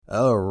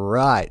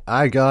Alright,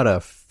 I got a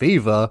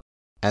fever,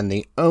 and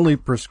the only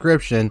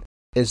prescription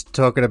is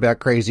talking about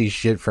crazy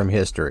shit from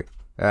history.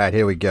 Alright,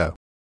 here we go.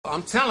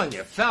 I'm telling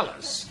you,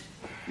 fellas,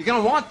 you're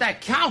gonna want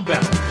that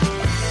cowbell.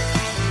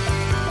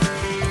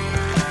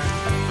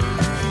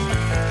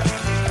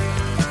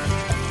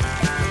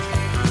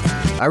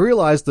 I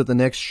realized that the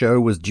next show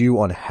was due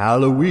on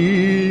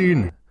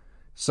Halloween,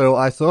 so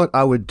I thought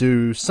I would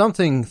do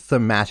something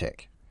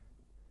thematic.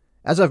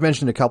 As I've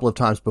mentioned a couple of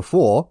times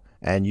before,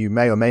 and you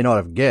may or may not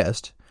have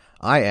guessed,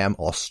 I am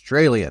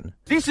Australian.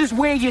 This is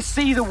where you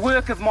see the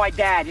work of my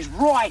dad, is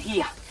right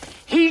here.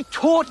 He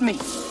taught me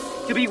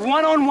to be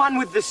one-on-one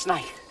with the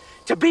snake,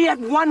 to be at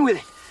one with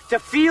it, to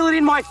feel it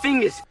in my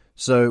fingers.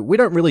 So we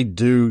don't really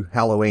do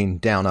Halloween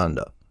down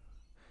under.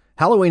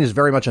 Halloween is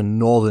very much a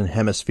Northern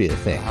Hemisphere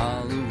thing.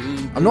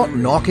 I'm not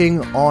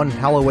knocking on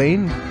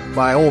Halloween.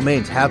 By all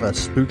means, have a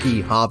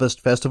spooky harvest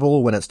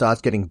festival when it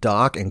starts getting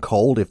dark and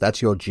cold if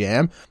that's your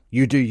jam.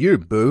 You do you,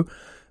 boo.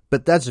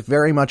 But that's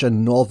very much a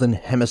Northern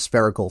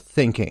Hemispherical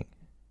thinking.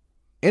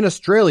 In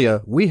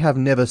Australia, we have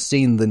never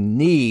seen the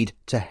need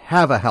to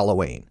have a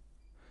Halloween.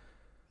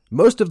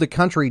 Most of the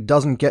country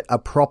doesn't get a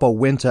proper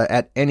winter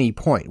at any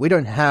point. We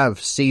don't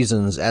have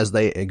seasons as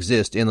they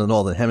exist in the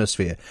Northern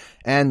Hemisphere.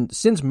 And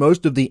since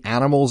most of the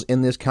animals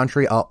in this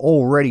country are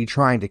already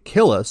trying to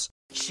kill us...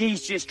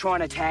 She's just trying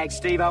to tag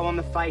Steve-O on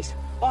the face.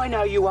 I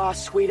know you are,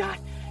 sweetheart.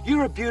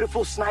 You're a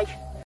beautiful snake.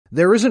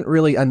 There isn't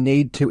really a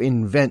need to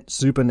invent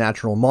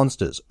supernatural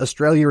monsters.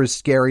 Australia is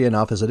scary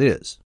enough as it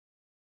is.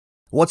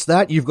 What's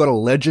that? You've got a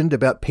legend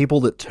about people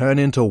that turn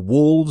into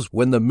wolves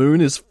when the moon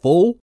is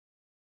full?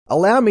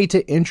 Allow me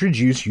to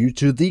introduce you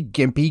to the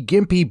Gimpy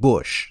Gimpy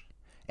Bush,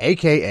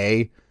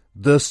 aka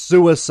the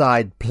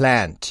suicide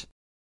plant,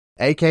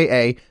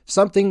 aka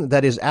something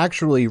that is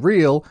actually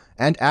real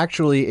and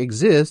actually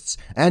exists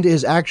and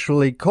is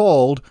actually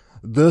called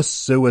the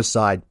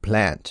suicide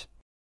plant.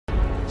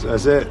 So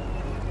that's it?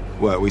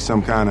 What, we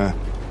some kind of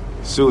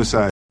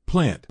suicide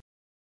plant?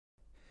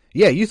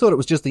 Yeah, you thought it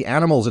was just the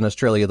animals in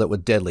Australia that were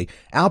deadly.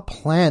 Our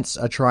plants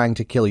are trying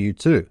to kill you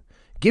too.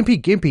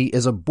 Gimpy Gimpy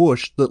is a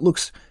bush that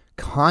looks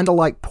kinda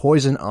like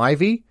poison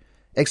ivy,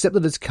 except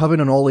that it's covered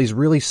in all these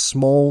really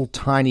small,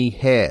 tiny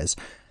hairs.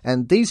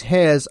 And these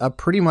hairs are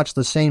pretty much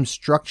the same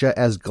structure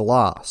as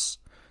glass.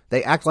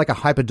 They act like a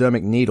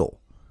hypodermic needle.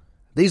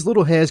 These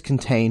little hairs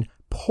contain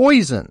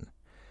poison,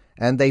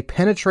 and they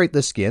penetrate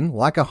the skin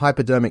like a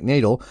hypodermic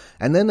needle,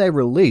 and then they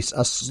release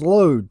a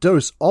slow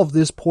dose of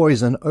this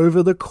poison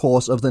over the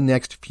course of the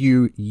next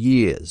few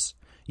years.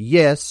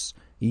 Yes,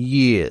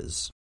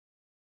 years.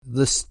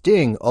 The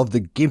sting of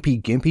the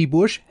Gimpy Gimpy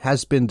bush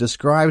has been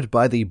described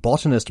by the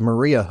botanist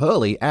Maria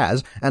Hurley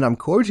as, and I'm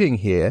quoting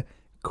here,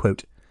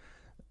 quote,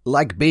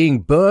 like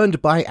being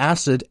burned by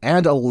acid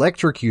and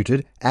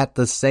electrocuted at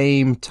the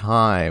same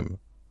time.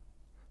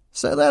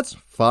 So that's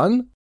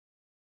fun.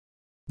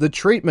 The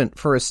treatment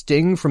for a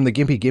sting from the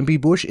Gimpy Gimpy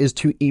bush is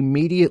to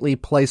immediately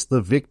place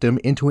the victim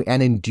into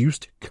an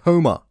induced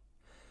coma.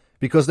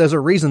 Because there's a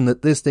reason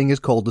that this thing is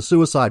called the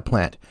suicide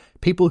plant.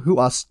 People who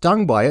are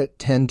stung by it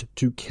tend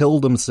to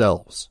kill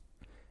themselves.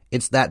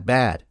 It's that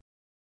bad.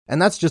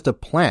 And that's just a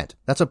plant.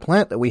 That's a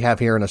plant that we have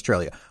here in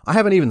Australia. I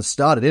haven't even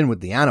started in with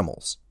the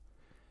animals.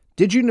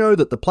 Did you know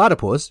that the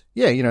platypus,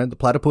 the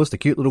platypus, the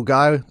cute little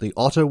guy, the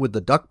otter with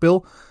the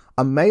duckbill,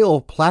 a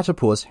male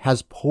platypus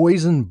has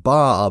poison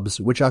barbs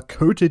which are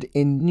coated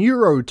in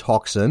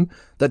neurotoxin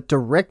that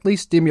directly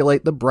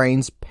stimulate the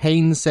brain's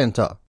pain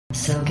center.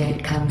 So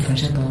get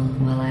comfortable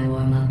while I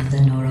warm up the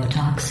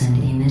neurotoxin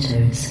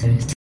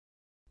emitters.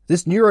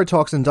 This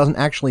neurotoxin doesn't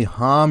actually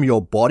harm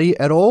your body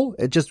at all.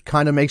 It just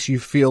kind of makes you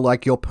feel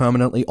like you're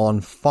permanently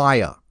on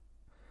fire.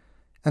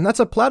 And that's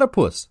a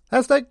platypus.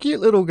 That's that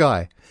cute little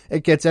guy.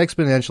 It gets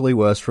exponentially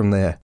worse from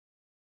there.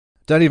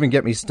 Don't even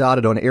get me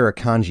started on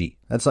irukandji.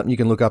 That's something you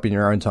can look up in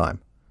your own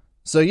time.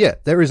 So yeah,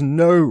 there is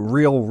no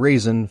real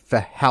reason for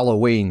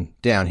Halloween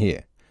down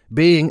here.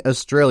 Being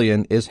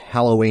Australian is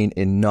Halloween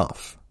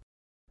enough.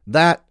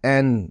 That,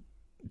 and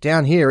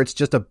down here, it's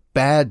just a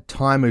bad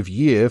time of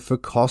year for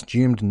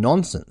costumed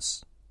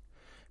nonsense.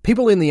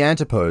 People in the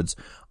Antipodes,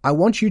 I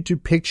want you to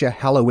picture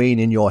Halloween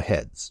in your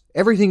heads.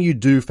 Everything you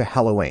do for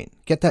Halloween.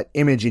 Get that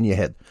image in your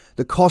head.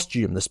 The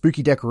costume, the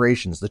spooky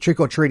decorations, the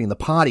trick-or-treating, the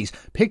parties.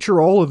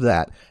 Picture all of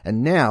that.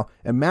 And now,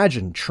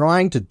 imagine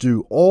trying to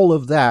do all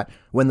of that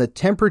when the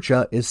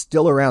temperature is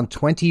still around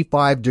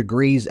 25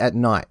 degrees at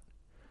night,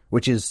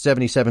 which is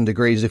 77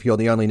 degrees if you're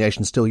the only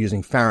nation still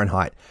using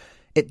Fahrenheit.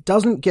 It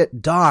doesn't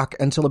get dark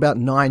until about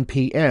 9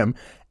 p.m.,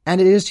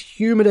 and it is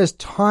humid as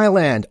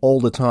Thailand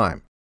all the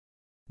time.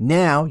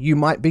 Now you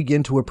might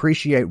begin to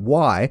appreciate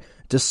why,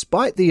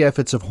 despite the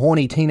efforts of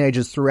horny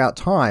teenagers throughout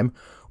time,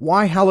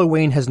 why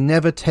Halloween has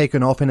never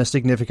taken off in a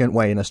significant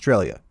way in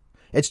Australia.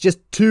 It's just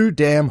too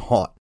damn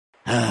hot.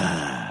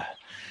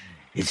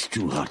 It's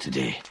too hot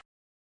today.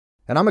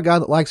 And I'm a guy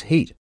that likes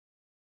heat.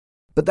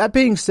 But that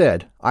being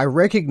said, I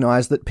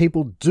recognize that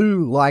people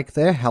do like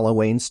their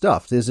Halloween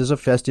stuff. This is a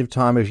festive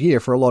time of year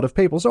for a lot of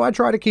people, so I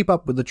try to keep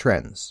up with the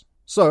trends.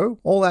 So,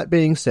 all that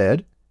being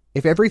said,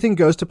 If everything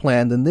goes to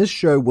plan, then this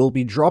show will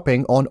be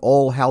dropping on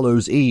All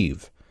Hallows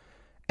Eve.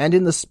 And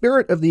in the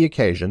spirit of the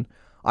occasion,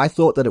 I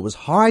thought that it was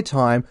high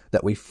time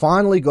that we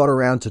finally got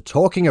around to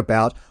talking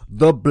about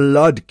the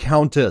Blood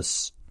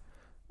Countess,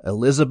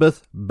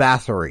 Elizabeth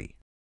Bathory.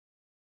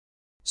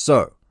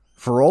 So,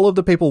 for all of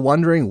the people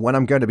wondering when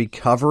I'm going to be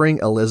covering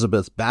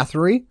Elizabeth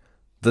Bathory,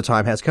 the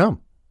time has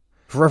come.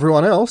 For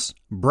everyone else,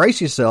 brace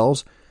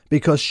yourselves,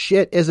 because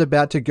shit is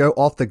about to go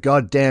off the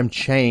goddamn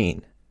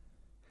chain.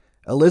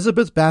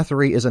 Elizabeth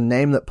Bathory is a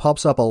name that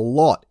pops up a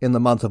lot in the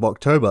month of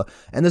October,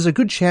 and there's a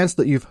good chance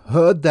that you've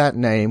heard that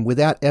name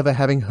without ever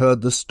having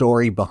heard the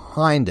story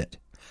behind it.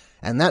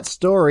 And that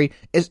story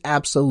is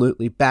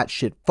absolutely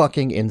batshit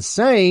fucking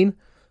insane,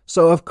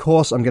 so of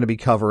course I'm going to be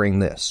covering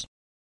this.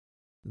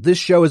 This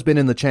show has been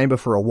in the chamber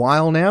for a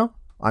while now.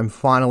 I'm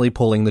finally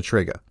pulling the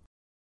trigger.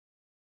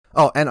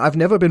 Oh, and I've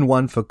never been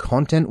one for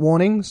content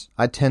warnings.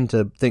 I tend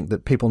to think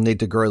that people need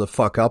to grow the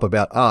fuck up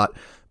about art,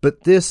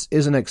 but this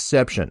is an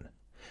exception.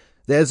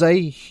 There's a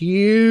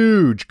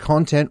huge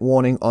content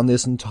warning on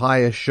this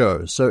entire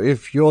show, so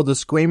if you're the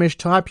squeamish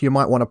type, you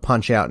might want to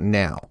punch out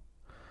now.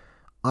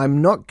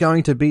 I'm not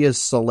going to be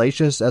as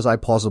salacious as I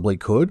possibly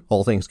could,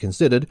 all things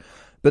considered,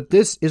 but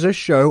this is a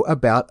show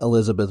about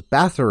Elizabeth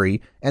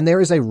Bathory, and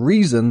there is a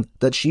reason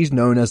that she's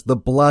known as the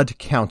Blood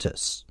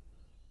Countess.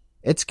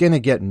 It's gonna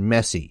get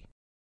messy.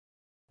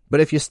 But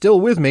if you're still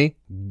with me,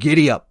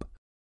 giddy up.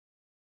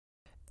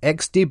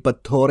 Exti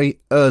Bathory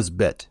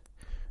Erzbet,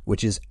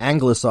 which is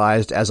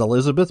anglicized as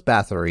Elizabeth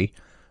Bathory,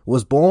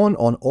 was born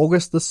on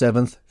August the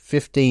 7th,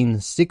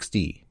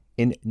 1560,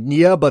 in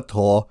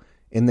Nyírbátor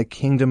in the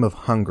Kingdom of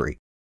Hungary.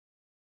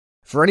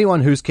 For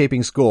anyone who's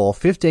keeping score,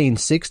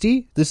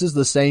 1560, this is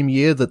the same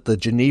year that the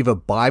Geneva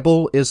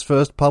Bible is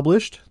first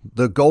published,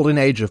 the golden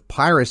age of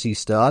piracy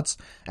starts,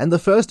 and the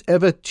first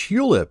ever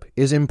tulip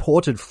is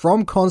imported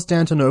from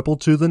Constantinople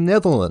to the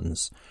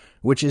Netherlands,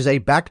 which is a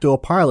backdoor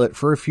pilot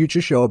for a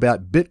future show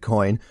about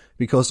Bitcoin,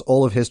 because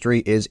all of history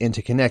is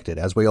interconnected,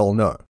 as we all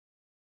know.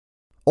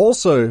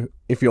 Also,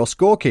 if you're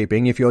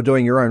scorekeeping, if you're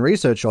doing your own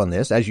research on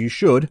this, as you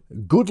should,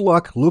 good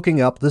luck looking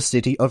up the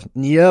city of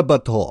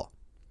Nyírbátor.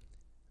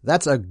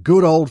 That's a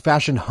good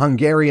old-fashioned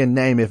Hungarian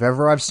name if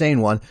ever I've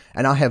seen one,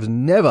 and I have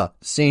never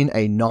seen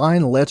a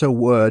 9-letter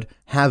word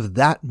have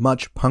that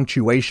much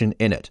punctuation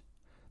in it.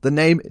 The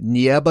name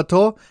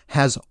Nyírbátor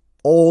has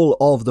all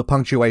of the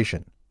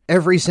punctuation.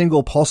 Every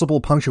single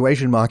possible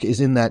punctuation mark is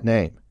in that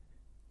name.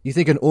 You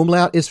think an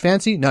umlaut is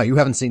fancy? No, you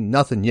haven't seen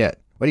nothing yet.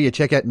 Wait till you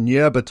check out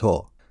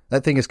Nyírbátor.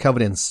 That thing is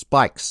covered in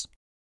spikes.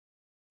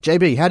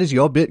 JB, how does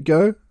your bit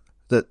go?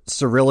 That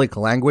Cyrillic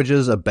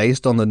languages are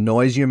based on the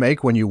noise you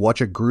make when you watch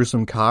a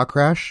gruesome car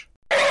crash?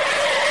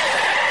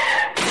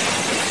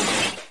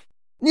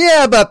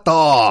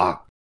 Nyírbátor!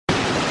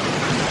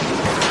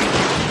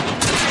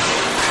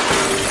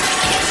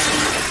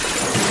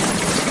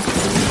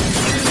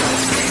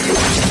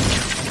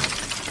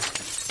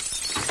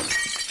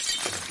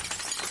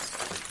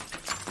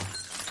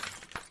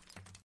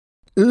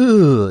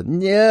 Ooh,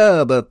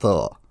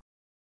 Nyírbátor.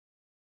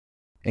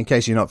 In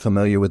case you're not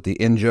familiar with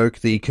the in-joke,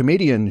 the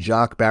comedian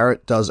Jacques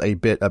Barrett does a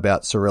bit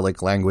about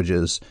Cyrillic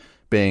languages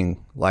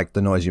being like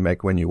the noise you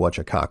make when you watch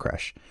a car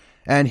crash.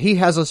 And he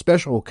has a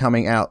special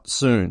coming out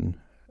soon,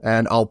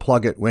 and I'll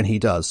plug it when he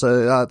does.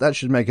 So that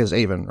should make us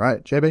even,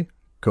 right, JB?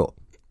 Cool.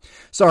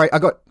 Sorry, I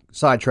got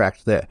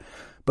sidetracked there.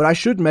 But I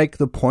should make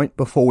the point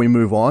before we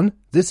move on.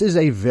 This is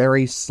a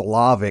very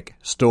Slavic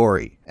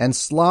story, and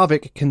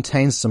Slavic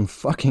contains some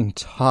fucking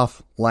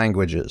tough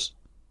languages.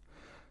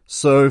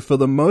 So for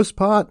the most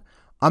part,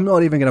 I'm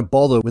not even going to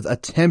bother with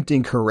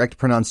attempting correct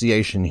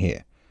pronunciation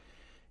here.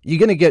 You're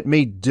going to get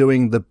me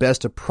doing the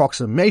best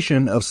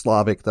approximation of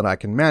Slavic that I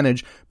can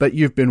manage, but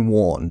you've been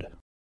warned.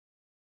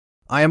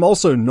 I am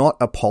also not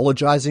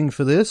apologizing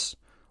for this.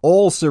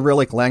 All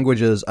Cyrillic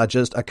languages are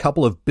just a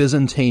couple of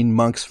Byzantine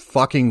monks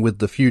fucking with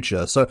the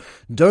future, so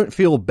don't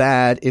feel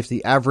bad if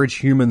the average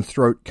human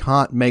throat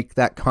can't make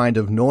that kind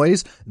of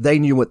noise. They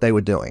knew what they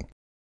were doing.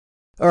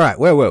 Alright,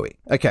 where were we?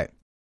 Okay.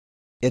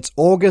 It's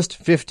August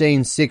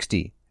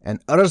 1560. And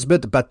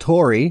Elizabeth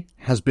Bathory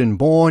has been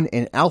born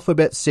in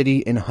Alphabet City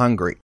in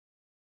Hungary.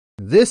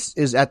 This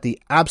is at the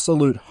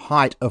absolute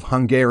height of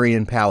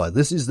Hungarian power.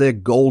 This is their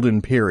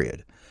golden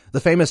period.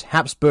 The famous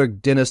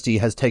Habsburg dynasty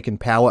has taken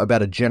power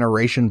about a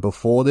generation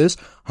before this.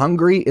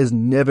 Hungary is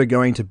never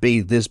going to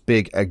be this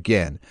big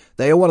again.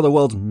 They are one of the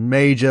world's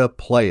major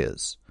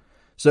players.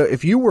 So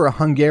if you were a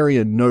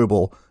Hungarian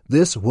noble,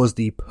 this was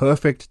the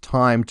perfect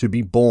time to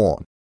be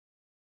born.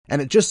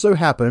 And it just so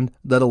happened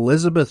that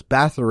Elizabeth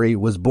Bathory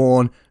was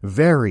born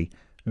very,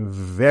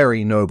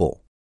 very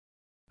noble.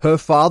 Her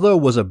father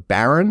was a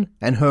baron,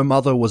 and her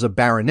mother was a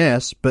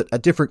baroness, but a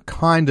different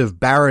kind of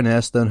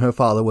baroness than her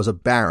father was a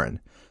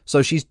baron.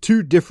 So she's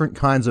two different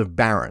kinds of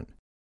baron.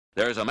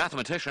 There's a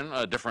mathematician,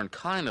 a different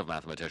kind of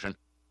mathematician,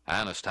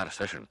 and a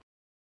statistician.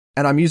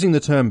 And I'm using the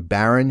term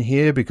baron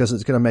here because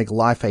it's going to make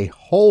life a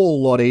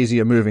whole lot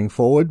easier moving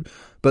forward,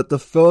 but the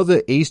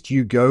further east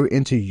you go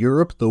into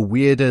Europe, the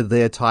weirder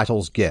their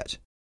titles get.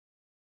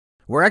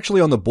 We're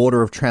actually on the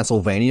border of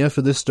Transylvania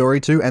for this story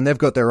too, and they've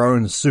got their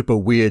own super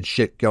weird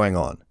shit going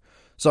on.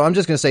 So I'm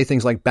just going to say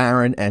things like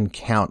Baron and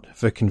Count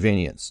for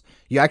convenience.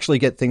 You actually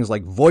get things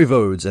like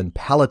Voivodes and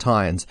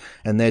Palatines,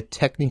 and they're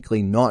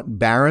technically not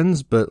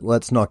Barons, but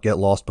let's not get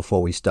lost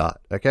before we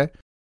start, okay?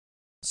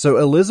 So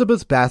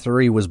Elizabeth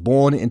Bathory was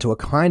born into a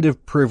kind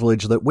of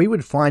privilege that we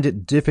would find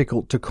it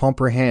difficult to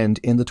comprehend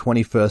in the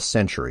 21st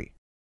century.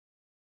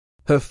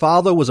 Her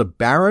father was a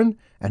baron,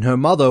 and her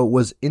mother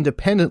was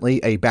independently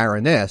a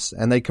baroness,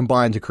 and they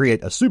combined to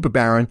create a super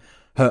baron.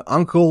 Her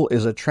uncle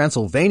is a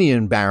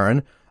Transylvanian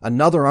baron,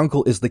 another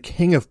uncle is the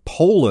King of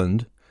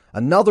Poland,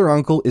 another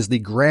uncle is the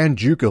Grand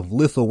Duke of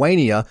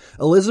Lithuania.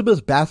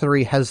 Elizabeth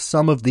Bathory has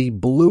some of the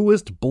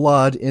bluest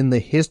blood in the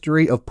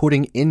history of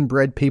putting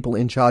inbred people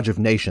in charge of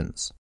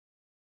nations.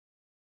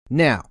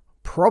 Now,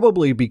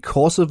 probably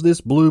because of this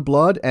blue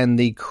blood and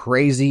the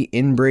crazy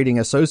inbreeding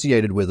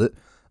associated with it,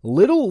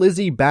 little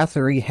Lizzie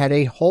Bathory had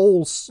a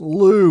whole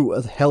slew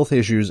of health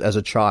issues as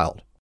a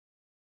child.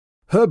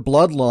 Her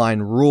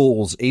bloodline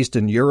rules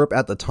Eastern Europe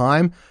at the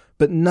time,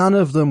 but none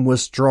of them were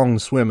strong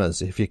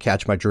swimmers, if you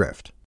catch my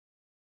drift.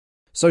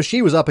 So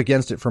she was up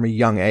against it from a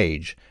young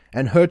age,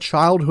 and her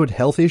childhood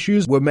health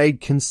issues were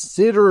made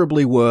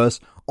considerably worse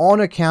on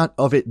account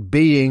of it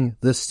being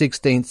the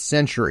 16th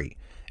century,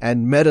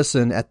 and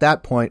medicine at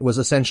that point was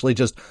essentially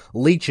just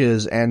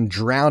leeches and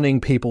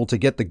drowning people to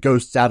get the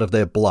ghosts out of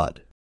their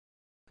blood.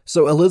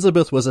 So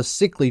Elizabeth was a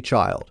sickly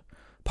child,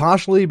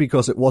 partially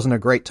because it wasn't a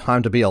great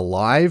time to be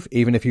alive,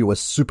 even if you were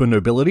super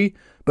nobility,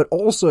 but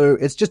also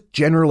it's just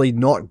generally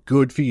not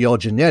good for your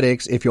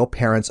genetics if your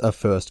parents are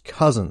first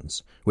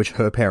cousins, which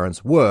her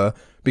parents were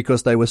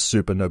because they were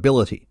super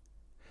nobility.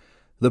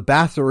 The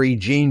Bathory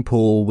gene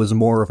pool was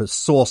more of a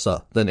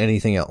saucer than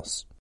anything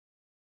else.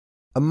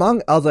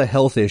 Among other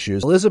health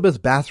issues,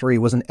 Elizabeth Bathory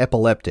was an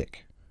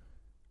epileptic.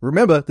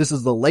 Remember, this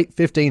is the late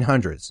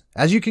 1500s.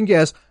 As you can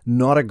guess,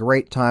 not a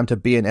great time to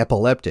be an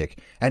epileptic,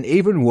 and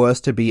even worse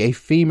to be a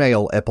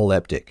female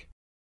epileptic.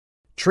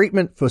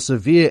 Treatment for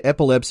severe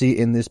epilepsy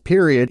in this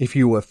period, if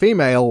you were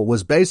female,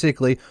 was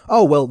basically,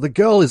 oh well, the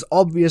girl is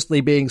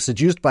obviously being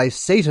seduced by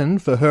Satan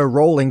for her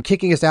role in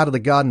kicking us out of the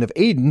Garden of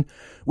Eden.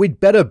 We'd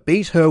better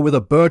beat her with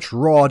a birch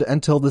rod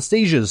until the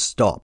seizures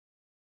stop.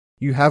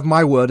 You have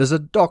my word as a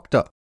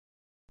doctor.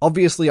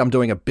 Obviously, I'm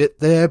doing a bit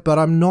there, but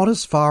I'm not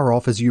as far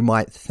off as you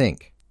might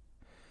think.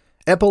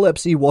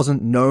 Epilepsy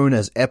wasn't known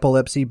as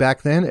epilepsy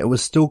back then. It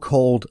was still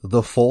called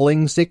the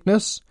falling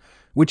sickness,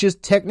 which is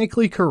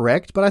technically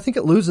correct, but I think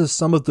it loses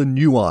some of the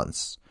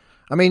nuance.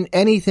 I mean,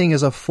 anything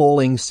is a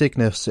falling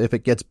sickness if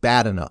it gets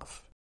bad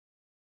enough.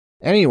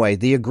 Anyway,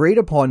 the agreed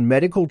upon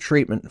medical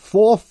treatment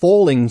for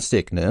falling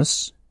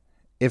sickness,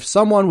 if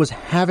someone was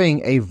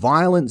having a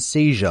violent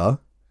seizure,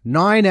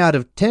 9 out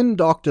of 10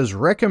 doctors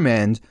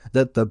recommend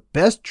that the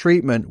best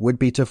treatment would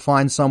be to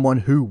find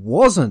someone who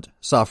wasn't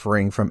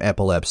suffering from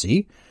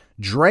epilepsy,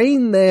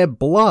 drain their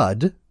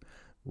blood,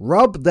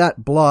 rub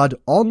that blood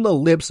on the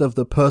lips of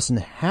the person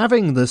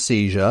having the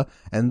seizure,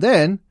 and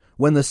then,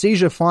 when the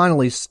seizure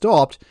finally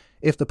stopped,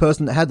 if the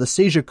person that had the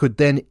seizure could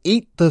then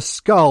eat the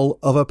skull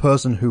of a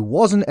person who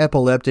wasn't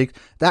epileptic,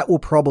 that will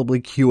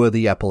probably cure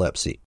the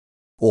epilepsy,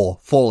 or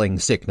falling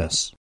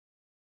sickness.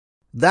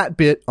 That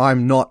bit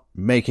I'm not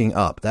making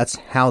up. That's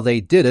how they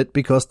did it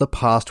because the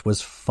past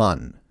was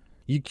fun.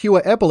 You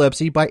cure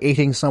epilepsy by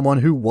eating someone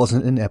who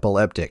wasn't an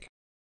epileptic.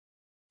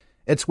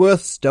 It's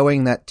worth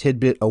stowing that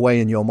tidbit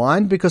away in your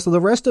mind because the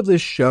rest of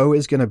this show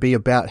is going to be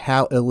about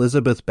how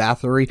Elizabeth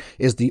Bathory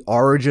is the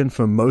origin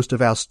for most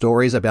of our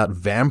stories about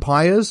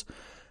vampires,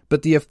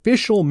 but the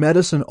official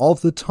medicine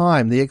of the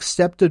time, the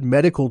accepted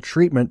medical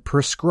treatment,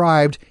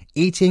 prescribed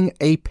eating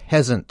a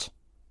peasant.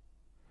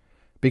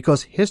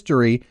 Because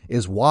history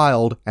is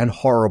wild and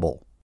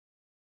horrible.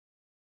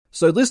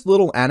 So this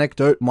little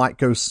anecdote might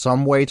go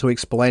some way to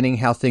explaining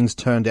how things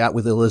turned out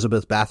with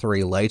Elizabeth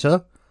Bathory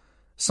later.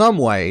 Some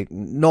way,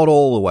 not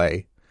all the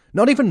way,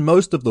 not even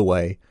most of the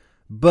way,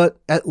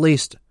 but at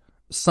least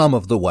some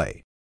of the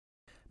way.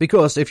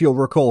 Because, if you'll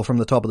recall from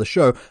the top of the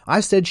show, I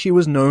said she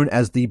was known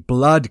as the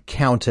Blood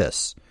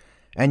Countess,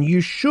 and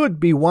you should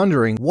be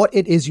wondering what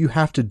it is you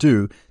have to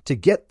do to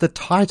get the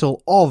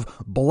title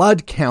of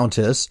Blood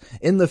Countess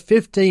in the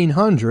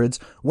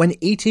 1500s when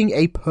eating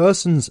a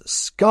person's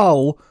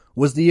skull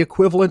was the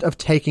equivalent of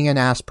taking an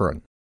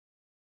aspirin.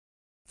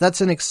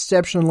 That's an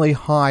exceptionally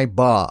high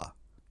bar.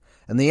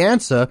 And the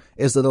answer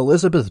is that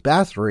Elizabeth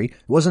Bathory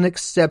was an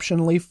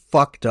exceptionally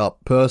fucked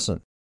up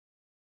person.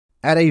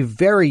 At a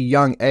very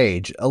young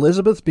age,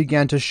 Elizabeth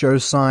began to show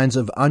signs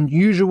of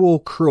unusual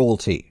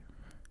cruelty.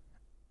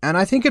 And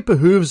I think it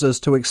behooves us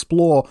to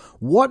explore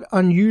what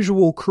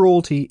unusual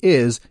cruelty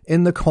is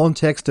in the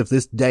context of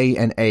this day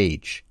and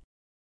age.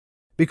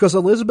 Because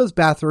Elizabeth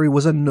Bathory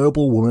was a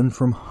noblewoman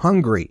from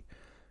Hungary,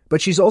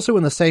 but she's also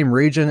in the same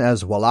region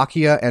as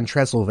Wallachia and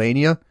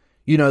Transylvania,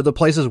 you know, the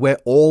places where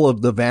all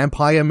of the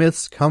vampire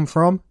myths come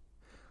from.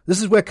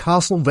 This is where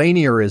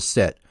Castlevania is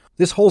set.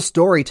 This whole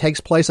story takes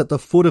place at the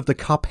foot of the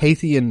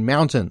Carpathian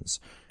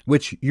Mountains,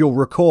 which you'll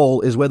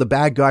recall is where the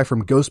bad guy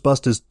from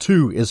Ghostbusters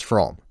 2 is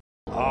from.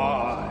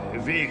 I,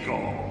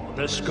 Vigo,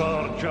 the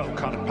scourge of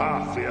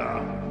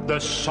Carpathia, the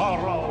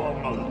sorrow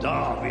of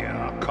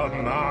Moldavia,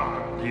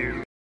 command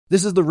you.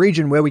 This is the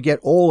region where we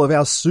get all of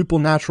our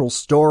supernatural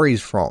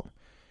stories from.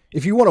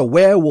 If you want a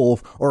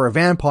werewolf, or a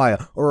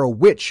vampire, or a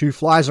witch who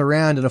flies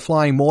around in a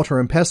flying mortar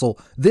and pestle,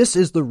 this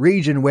is the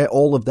region where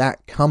all of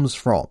that comes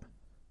from.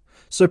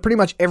 So pretty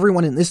much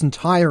everyone in this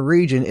entire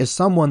region is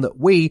someone that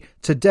we,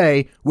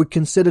 today, would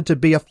consider to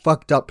be a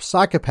fucked up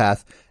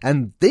psychopath,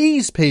 and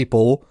these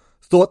people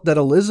thought that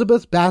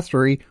Elizabeth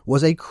Bathory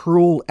was a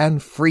cruel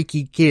and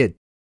freaky kid.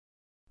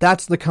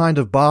 That's the kind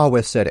of bar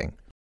we're setting.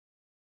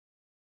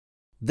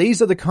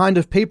 These are the kind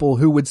of people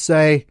who would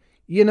say,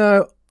 you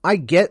know, I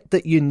get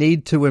that you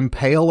need to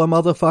impale a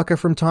motherfucker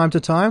from time to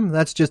time.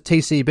 That's just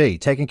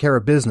TCB, taking care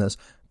of business.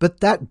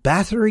 But that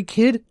Bathory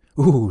kid?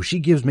 Ooh, she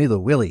gives me the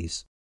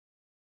willies.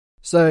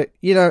 So,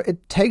 you know,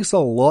 it takes a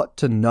lot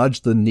to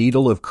nudge the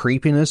needle of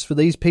creepiness for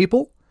these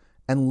people.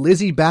 And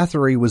Lizzie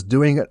Bathory was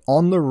doing it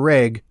on the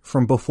reg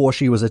from before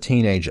she was a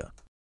teenager.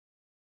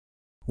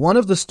 One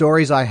of the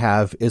stories I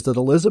have is that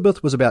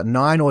Elizabeth was about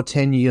 9 or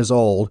 10 years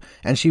old,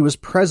 and she was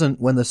present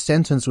when the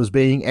sentence was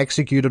being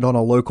executed on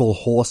a local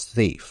horse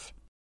thief.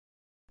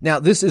 Now,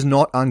 this is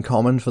not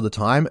uncommon for the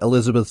time.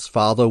 Elizabeth's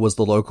father was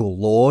the local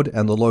lord,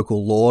 and the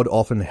local lord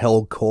often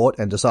held court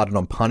and decided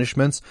on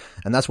punishments,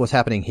 and that's what's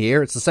happening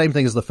here. It's the same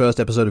thing as the first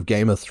episode of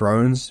Game of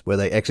Thrones, where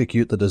they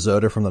execute the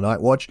deserter from the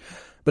Night Watch,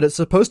 but it's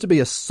supposed to be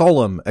a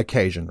solemn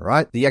occasion,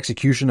 right? The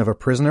execution of a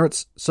prisoner,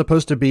 it's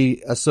supposed to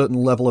be a certain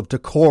level of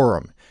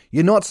decorum.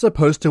 You're not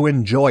supposed to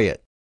enjoy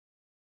it.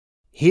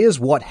 Here's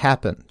what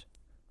happened.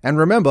 And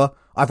remember,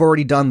 I've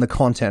already done the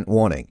content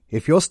warning.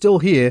 If you're still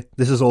here,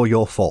 this is all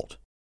your fault.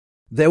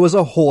 There was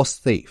a horse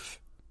thief.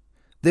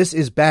 This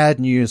is bad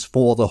news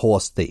for the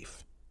horse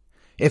thief.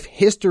 If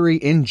history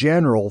in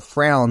general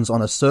frowns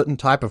on a certain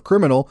type of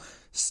criminal,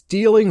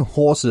 stealing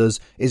horses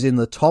is in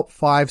the top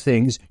 5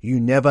 things you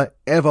never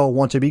ever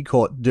want to be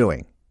caught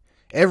doing.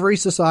 Every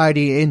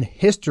society in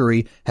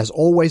history has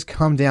always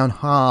come down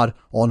hard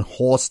on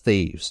horse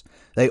thieves.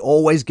 They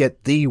always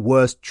get the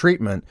worst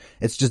treatment.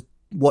 It's just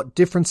what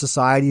different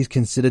societies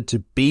considered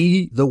to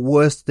be the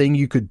worst thing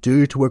you could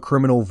do to a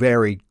criminal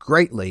varied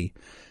greatly.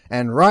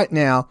 And right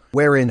now,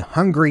 we're in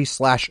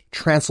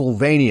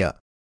Hungary/Transylvania,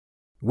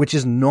 which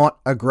is not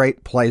a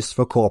great place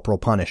for corporal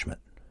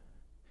punishment.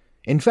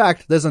 In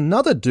fact, there's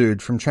another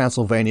dude from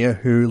Transylvania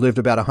who lived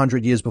about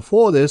 100 years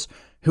before this,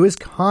 who is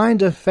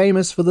kind of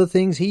famous for the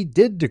things he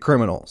did to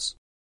criminals.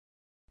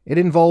 It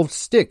involved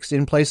sticks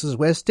in places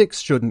where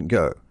sticks shouldn't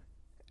go.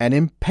 An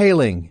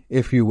impaling,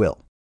 if you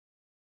will.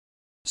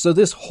 So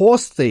this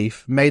horse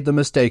thief made the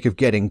mistake of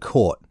getting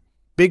caught.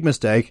 Big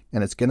mistake,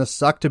 and it's gonna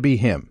suck to be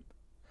him.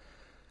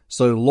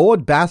 So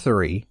Lord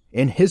Bathory,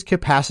 in his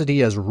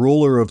capacity as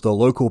ruler of the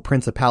local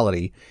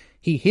principality,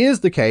 he hears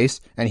the case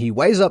and he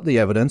weighs up the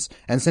evidence,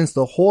 and since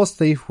the horse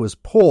thief was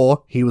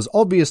poor, he was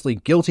obviously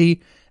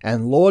guilty,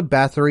 and Lord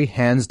Bathory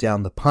hands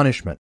down the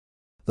punishment.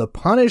 The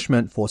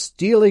punishment for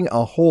stealing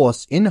a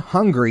horse in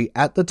Hungary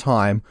at the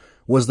time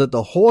was that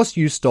the horse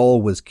you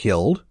stole was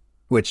killed,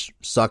 which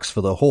sucks for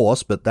the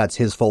horse, but that's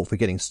his fault for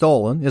getting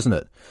stolen, isn't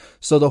it?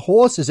 So the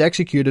horse is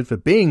executed for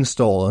being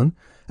stolen,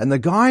 and the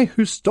guy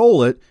who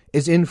stole it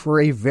is in for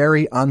a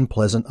very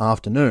unpleasant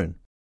afternoon.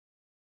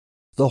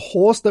 The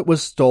horse that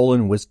was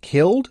stolen was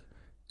killed,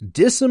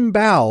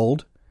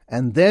 disemboweled,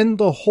 and then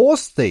the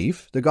horse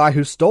thief, the guy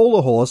who stole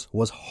the horse,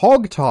 was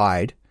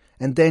hogtied,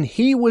 and then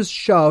he was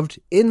shoved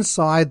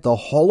inside the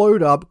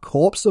hollowed up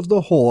corpse of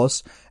the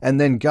horse,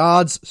 and then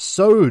guards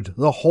sewed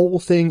the whole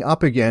thing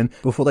up again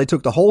before they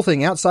took the whole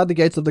thing outside the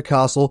gates of the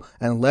castle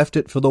and left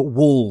it for the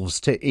wolves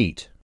to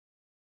eat.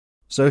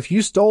 So if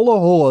you stole a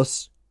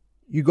horse,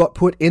 you got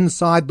put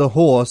inside the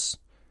horse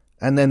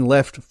and then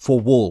left for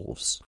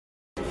wolves.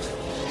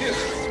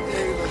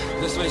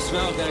 This may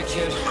smell bad,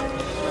 kid.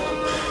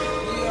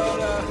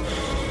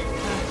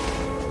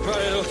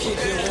 Probably it'll keep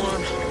you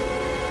warm.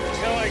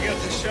 Till I get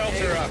the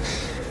shelter up.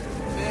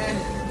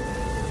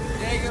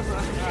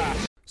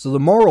 So the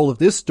moral of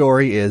this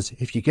story is,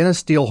 if you're gonna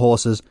steal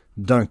horses,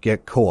 don't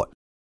get caught.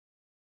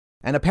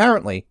 And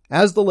apparently,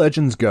 as the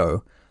legends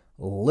go,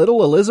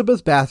 little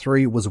Elizabeth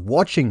Bathory was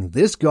watching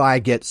this guy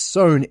get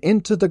sewn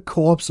into the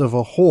corpse of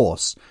a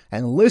horse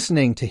and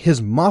listening to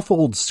his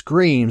muffled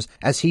screams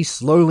as he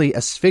slowly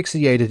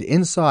asphyxiated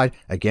inside,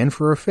 again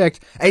for effect,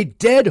 a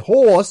dead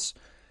horse.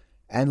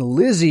 And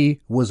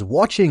Lizzie was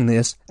watching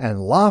this and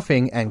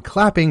laughing and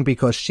clapping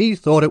because she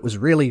thought it was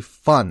really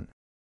fun.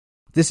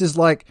 This is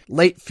like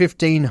late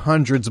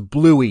 1500s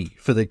Bluey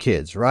for the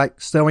kids, right?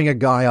 Sewing a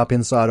guy up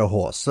inside a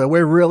horse. So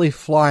we're really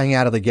flying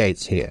out of the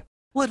gates here.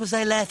 What was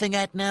I laughing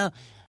at now?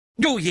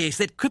 Oh, yes,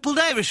 that crippled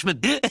Irishman.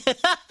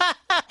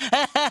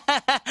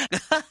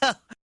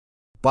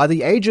 By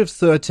the age of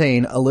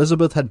 13,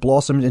 Elizabeth had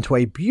blossomed into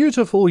a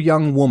beautiful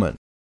young woman.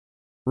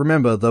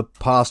 Remember, the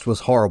past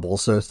was horrible,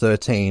 so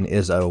 13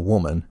 is a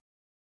woman.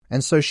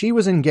 And so she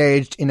was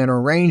engaged in an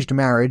arranged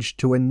marriage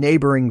to a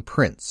neighboring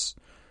prince,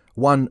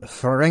 one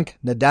Ferenc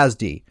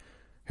Nadasdy,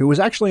 who was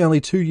actually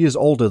only 2 years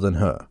older than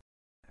her.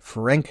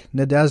 Ferenc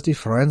Nadasdy,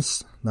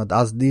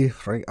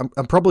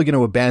 I'm probably going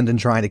to abandon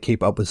trying to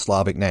keep up with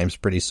Slavic names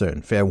pretty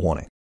soon, fair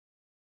warning.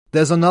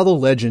 There's another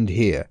legend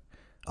here.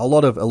 A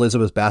lot of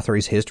Elizabeth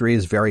Bathory's history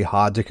is very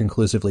hard to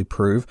conclusively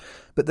prove,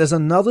 but there's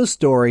another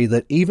story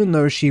that even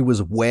though she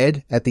was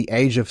wed at the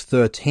age of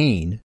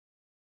 13,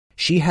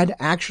 she had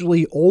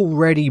actually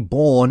already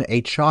born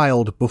a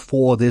child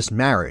before this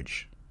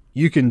marriage.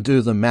 You can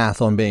do the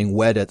math on being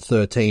wed at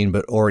 13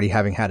 but already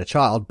having had a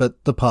child,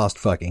 but the past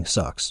fucking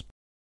sucks.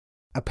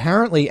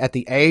 Apparently at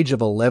the age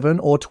of 11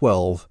 or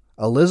 12,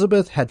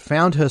 Elizabeth had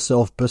found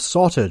herself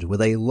besotted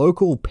with a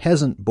local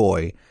peasant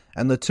boy,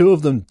 and the two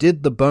of them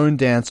did the bone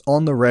dance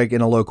on the reg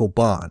in a local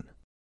barn.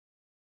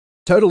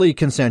 Totally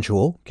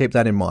consensual, keep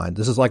that in mind.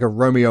 This is like a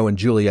Romeo and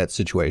Juliet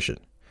situation.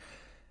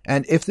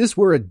 And if this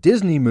were a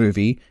Disney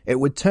movie, it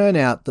would turn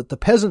out that the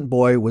peasant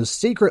boy was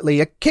secretly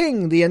a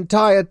king the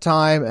entire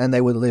time and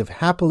they would live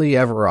happily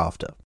ever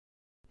after.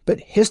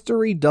 But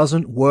history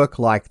doesn't work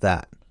like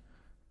that.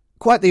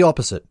 Quite the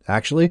opposite,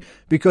 actually,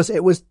 because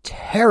it was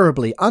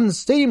terribly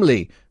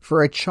unseemly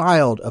for a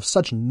child of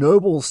such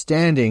noble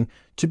standing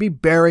to be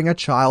bearing a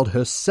child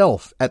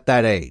herself at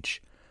that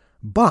age.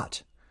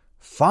 But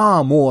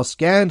far more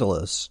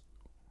scandalous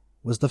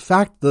was the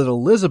fact that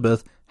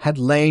Elizabeth had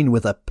lain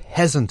with a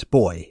peasant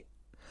boy.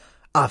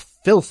 A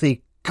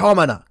filthy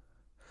commoner.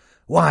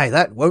 Why,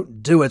 that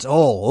won't do at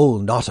all.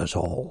 Oh, not at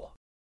all.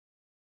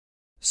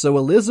 So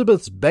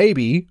Elizabeth's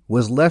baby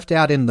was left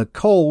out in the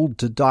cold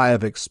to die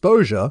of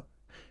exposure.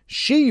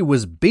 She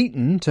was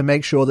beaten to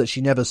make sure that she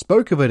never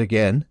spoke of it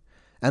again,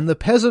 and the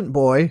peasant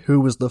boy,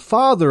 who was the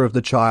father of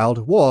the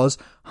child, was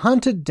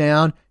hunted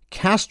down,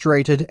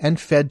 castrated, and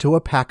fed to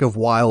a pack of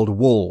wild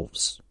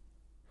wolves.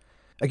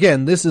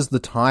 Again, this is the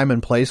time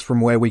and place from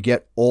where we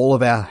get all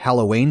of our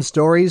Halloween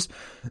stories.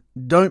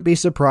 Don't be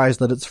surprised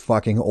that it's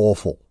fucking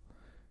awful.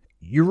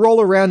 You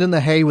roll around in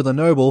the hay with a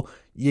noble,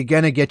 you're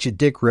gonna get your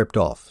dick ripped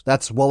off.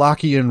 That's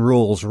Wallachian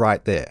rules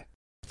right there.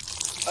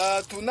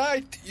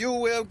 Tonight you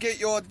will get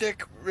your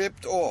dick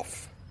ripped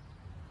off.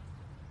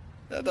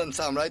 That doesn't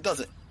sound right,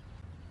 does it?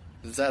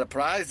 Is that a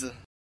prize?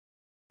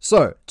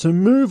 So, to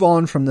move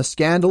on from the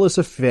scandalous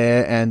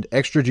affair and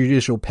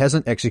extrajudicial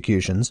peasant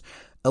executions,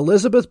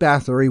 Elizabeth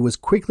Bathory was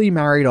quickly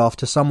married off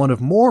to someone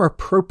of more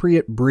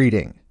appropriate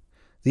breeding,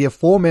 the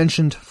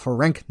aforementioned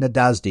Ferenc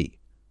Nadasdy,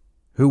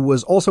 who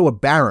was also a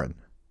baron,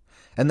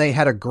 and they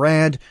had a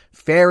grand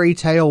fairy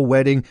tale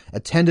wedding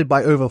attended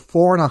by over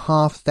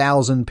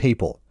 4,500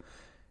 people.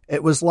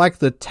 It was like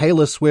the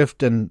Taylor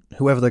Swift and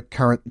whoever the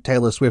current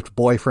Taylor Swift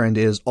boyfriend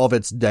is of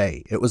its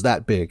day. It was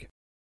that big.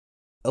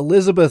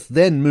 Elizabeth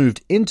then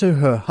moved into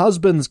her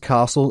husband's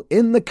castle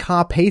in the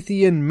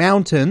Carpathian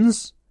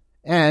Mountains,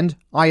 and,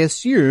 I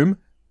assume,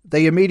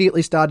 they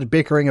immediately started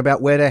bickering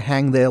about where to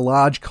hang their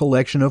large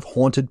collection of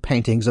haunted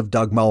paintings of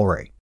Doug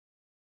Mulray.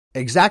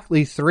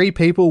 Exactly 3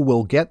 people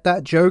will get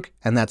that joke,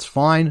 and that's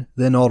fine.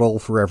 They're not all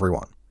for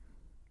everyone.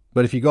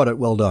 But if you got it,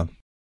 well done.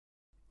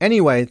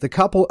 Anyway, the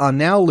couple are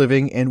now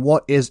living in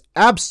what is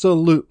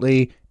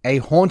absolutely a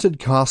haunted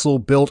castle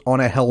built on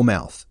a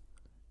hellmouth.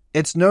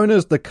 It's known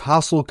as the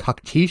Castle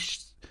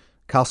Chukchich,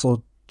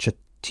 Castle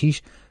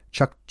Chatish,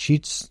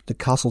 Chukchich, the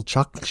Castle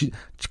Chuck,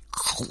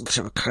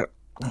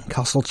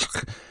 Castle.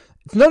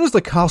 It's known as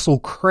the Castle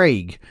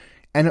Craig,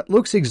 and it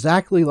looks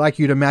exactly like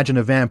you'd imagine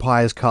a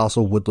vampire's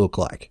castle would look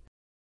like.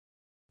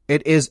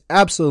 It is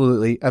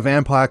absolutely a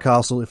vampire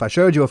castle. If I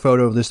showed you a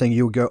photo of this thing,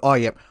 you would go, oh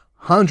yep,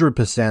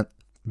 100%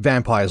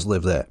 vampires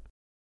live there.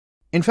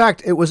 In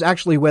fact, it was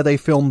actually where they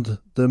filmed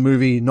the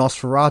movie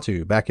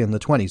Nosferatu back in the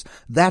 20s.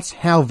 That's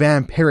how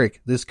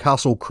vampiric this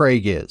Castle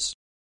Craig is.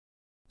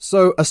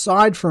 So,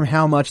 aside from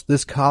how much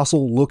this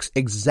castle looks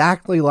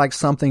exactly like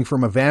something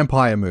from a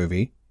vampire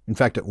movie, in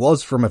fact it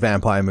was from a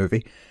vampire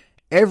movie,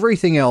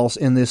 everything else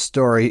in this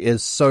story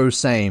is so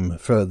same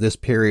for this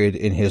period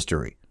in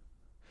history.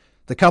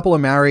 The couple are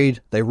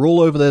married, they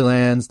rule over their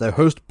lands, they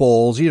host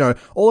balls,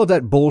 all of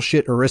that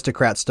bullshit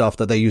aristocrat stuff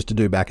that they used to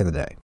do back in the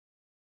day.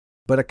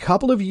 But a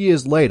couple of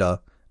years later,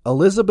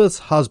 Elizabeth's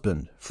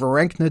husband,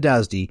 Ferenc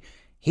Nadasdy,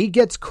 he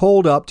gets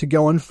called up to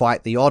go and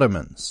fight the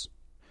Ottomans.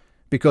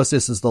 Because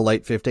this is the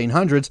late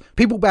 1500s,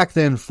 people back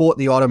then fought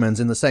the Ottomans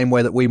in the same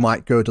way that we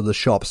might go to the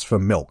shops for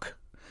milk.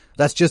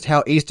 That's just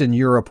how Eastern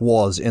Europe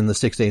was in the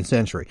 16th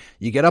century.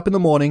 You get up in the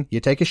morning, you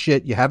take a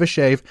shit, you have a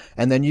shave,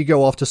 and then you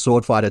go off to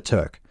sword fight a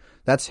Turk.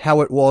 That's how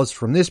it was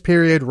from this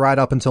period right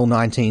up until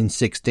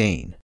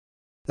 1916.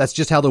 That's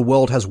just how the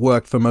world has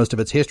worked for most of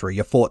its history.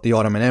 You fought the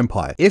Ottoman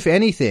Empire. If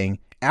anything,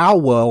 our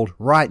world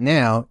right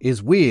now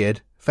is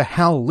weird for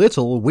how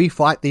little we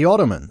fight the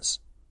Ottomans.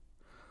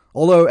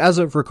 Although, as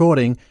of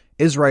recording,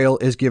 Israel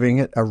is giving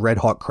it a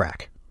red-hot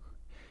crack.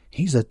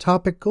 He's a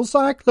tropical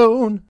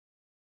cyclone.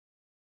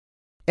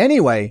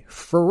 Anyway,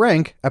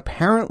 Ferenc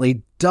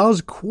apparently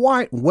does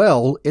quite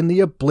well in the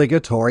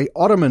obligatory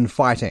Ottoman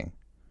fighting.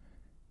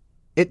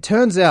 It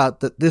turns out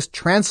that this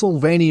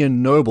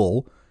Transylvanian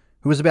noble,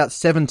 who was about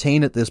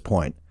 17 at this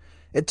point,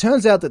 it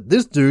turns out that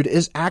this dude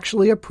is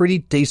actually a pretty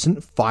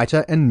decent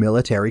fighter and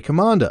military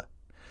commander.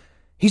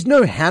 He's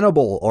no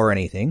Hannibal or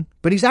anything,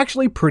 but he's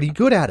actually pretty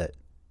good at it.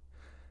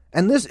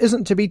 And this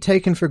isn't to be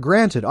taken for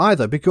granted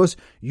either, because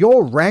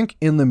your rank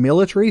in the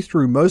military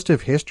through most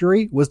of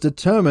history was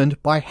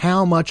determined by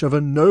how much of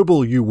a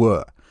noble you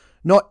were,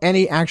 not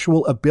any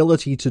actual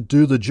ability to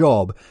do the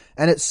job,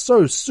 and it's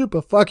so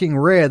super fucking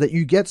rare that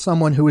you get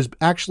someone who is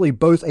actually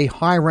both a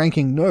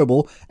high-ranking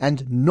noble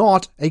and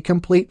not a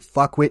complete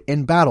fuckwit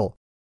in battle.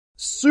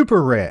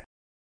 Super rare.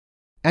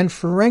 And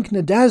Ferenc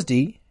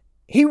Nadasdy,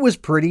 he was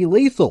pretty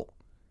lethal.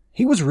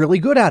 He was really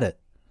good at it.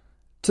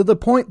 To the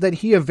point that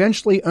he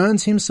eventually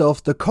earns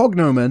himself the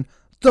cognomen,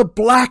 the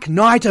Black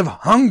Knight of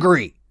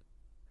Hungary,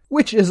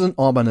 which isn't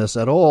ominous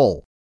at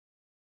all.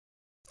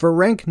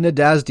 Ferenc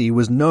Nadasdy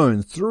was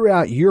known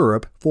throughout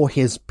Europe for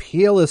his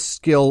peerless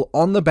skill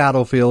on the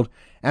battlefield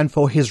and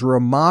for his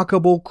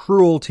remarkable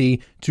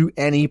cruelty to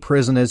any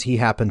prisoners he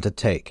happened to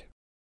take.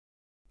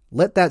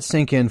 Let that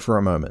sink in for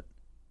a moment.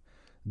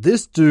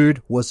 This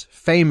dude was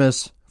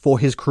famous for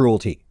his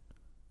cruelty.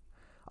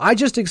 I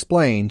just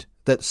explained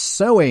that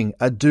sewing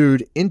a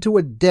dude into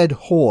a dead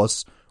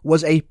horse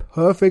was a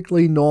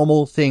perfectly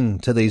normal thing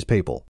to these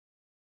people.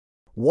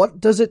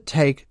 What does it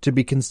take to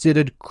be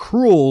considered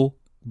cruel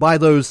by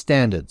those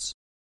standards?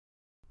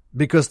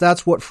 Because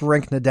that's what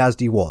Ferenc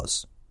Nadasdy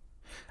was.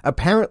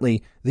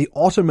 Apparently, the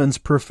Ottomans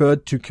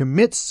preferred to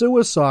commit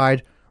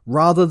suicide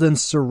rather than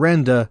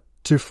surrender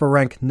to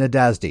Ferenc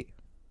Nadasdy.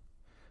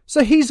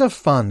 So he's a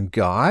fun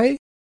guy.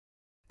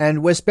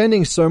 And we're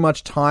spending so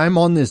much time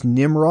on this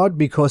Nimrod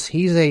because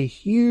he's a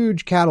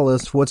huge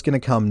catalyst for what's going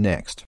to come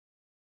next.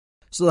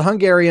 So the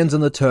Hungarians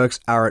and the Turks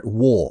are at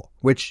war,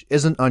 which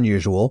isn't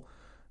unusual,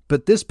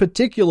 but this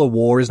particular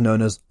war is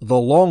known as the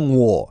Long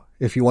War,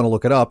 if you want to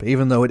look it up,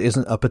 even though it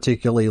isn't a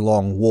particularly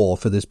long war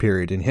for this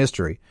period in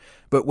history.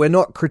 But we're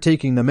not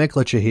critiquing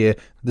nomenclature here,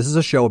 this is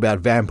a show about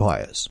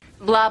vampires.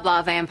 Blah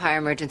blah vampire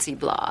emergency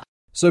blah.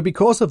 So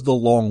because of the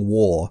Long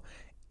War,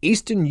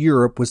 Eastern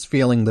Europe was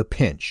feeling the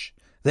pinch.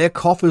 Their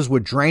coffers were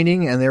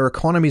draining and their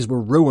economies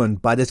were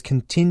ruined by this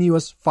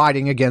continuous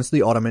fighting against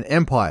the Ottoman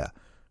Empire,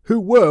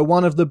 who were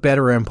one of the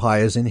better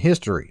empires in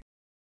history.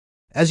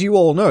 As you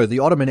all know, the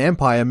Ottoman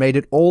Empire made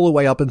it all the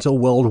way up until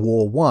World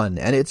War I,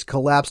 and its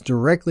collapse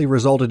directly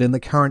resulted in the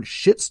current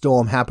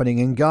shitstorm happening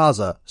in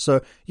Gaza.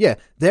 So, yeah,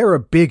 they're a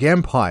big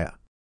empire.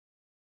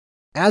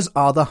 As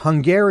are the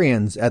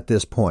Hungarians at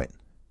this point.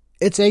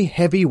 It's a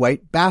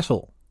heavyweight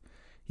battle.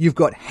 You've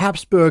got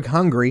Habsburg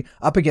Hungary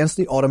up against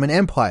the Ottoman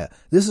Empire.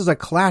 This is a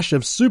clash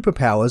of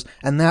superpowers,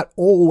 and that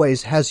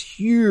always has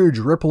huge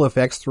ripple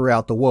effects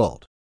throughout the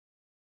world.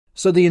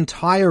 So the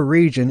entire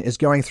region is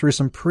going through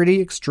some pretty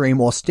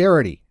extreme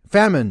austerity,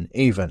 famine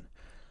even.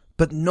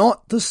 But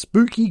not the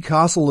spooky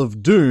Castle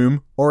of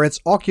Doom or its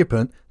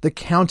occupant, the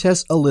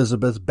Countess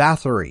Elizabeth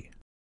Bathory.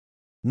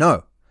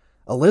 No,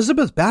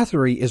 Elizabeth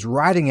Bathory is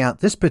riding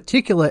out this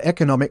particular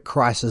economic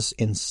crisis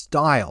in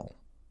style.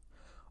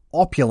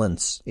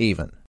 Opulence,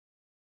 even.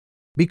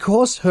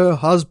 Because her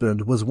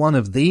husband was one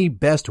of the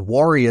best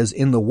warriors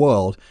in the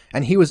world,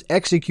 and he was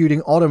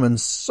executing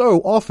Ottomans so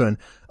often,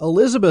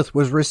 Elizabeth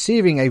was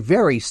receiving a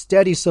very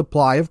steady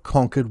supply of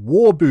conquered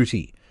war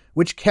booty,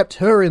 which kept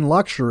her in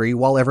luxury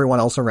while everyone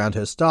else around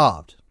her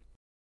starved.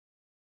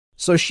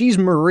 So she's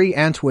Marie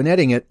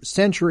Antoinetting it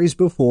centuries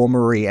before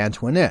Marie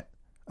Antoinette.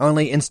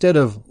 Only instead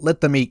of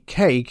let them eat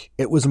cake,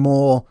 it was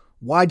more,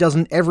 why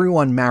doesn't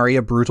everyone marry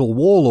a brutal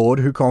warlord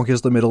who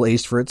conquers the Middle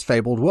East for its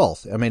fabled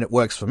wealth? I mean, it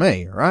works for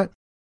me, right?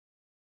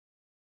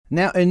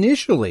 Now,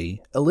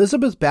 initially,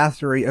 Elizabeth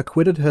Bathory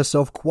acquitted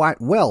herself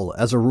quite well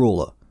as a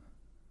ruler.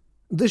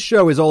 This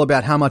show is all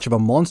about how much of a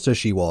monster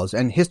she was,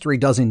 and history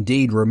does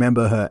indeed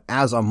remember her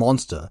as a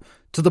monster,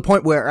 to the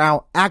point where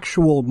our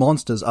actual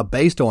monsters are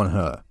based on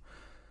her.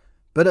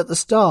 But at the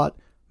start,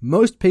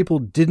 most people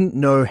didn't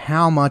know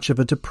how much of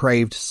a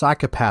depraved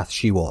psychopath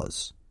she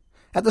was.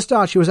 At the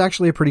start, she was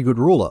actually a pretty good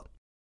ruler.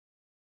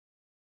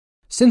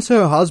 Since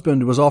her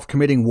husband was off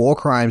committing war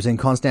crimes in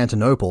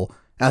Constantinople,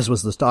 as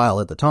was the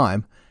style at the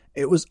time,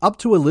 it was up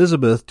to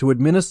Elizabeth to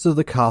administer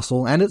the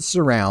castle and its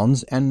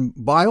surrounds, and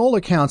by all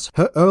accounts,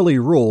 her early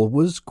rule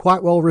was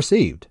quite well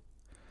received.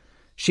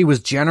 She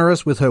was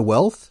generous with her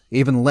wealth,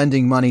 even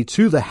lending money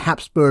to the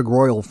Habsburg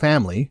royal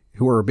family,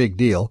 who were a big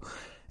deal,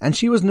 and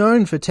she was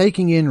known for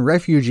taking in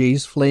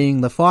refugees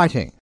fleeing the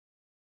fighting.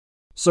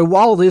 So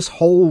while this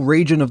whole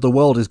region of the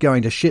world is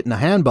going to shit in a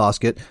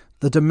handbasket,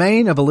 the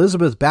domain of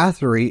Elizabeth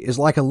Bathory is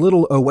like a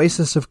little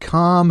oasis of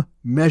calm,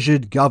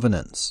 measured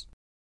governance.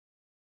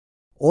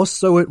 Or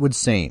so it would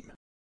seem.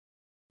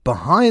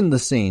 Behind the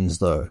scenes,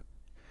 though,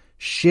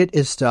 shit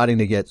is starting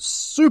to get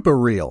super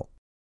real.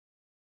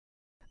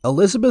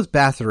 Elizabeth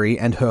Bathory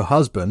and her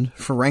husband,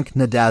 Ferenc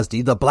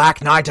Nadasdy, the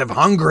Black Knight of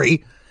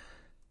Hungary,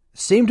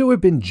 seem to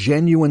have been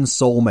genuine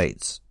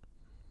soulmates.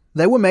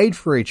 They were made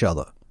for each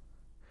other.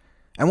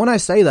 And when I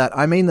say that,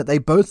 I mean that they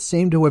both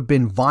seem to have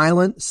been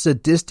violent,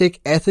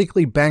 sadistic,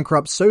 ethically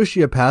bankrupt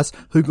sociopaths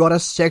who got a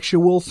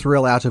sexual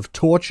thrill out of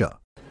torture.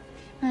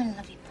 I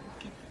love you,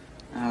 Pumpkin.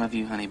 I love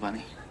you, honey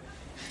bunny.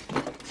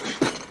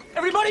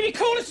 Everybody be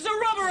cool, this is a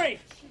robbery!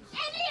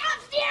 Any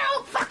of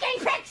you fucking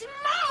pricks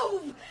move!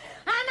 move! And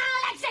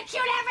I'll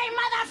execute every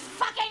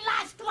motherfucking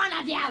last one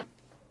of you!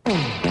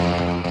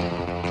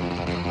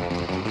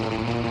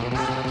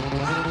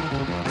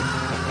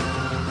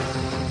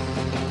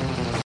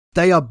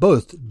 They are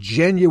both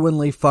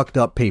genuinely fucked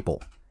up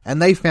people,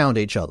 and they found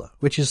each other,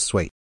 which is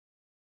sweet.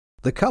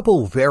 The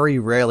couple very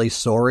rarely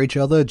saw each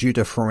other due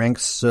to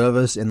Ferenc's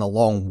service in the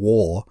Long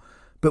War,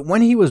 but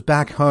when he was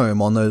back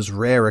home on those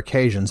rare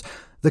occasions,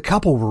 the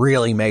couple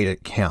really made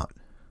it count.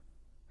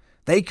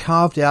 They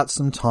carved out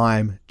some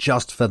time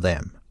just for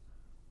them.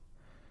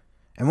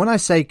 And when I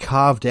say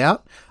carved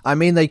out, I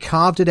mean they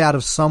carved it out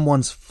of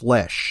someone's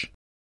flesh.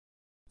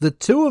 The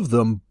two of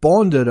them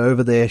bonded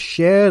over their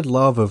shared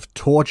love of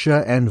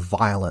torture and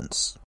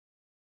violence.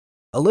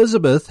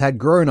 Elizabeth had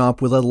grown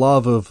up with a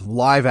love of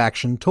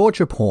live-action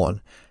torture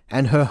porn,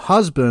 and her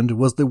husband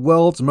was the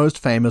world's most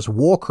famous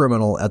war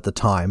criminal at the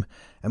time,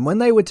 and when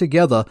they were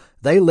together,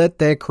 they let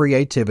their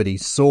creativity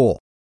soar.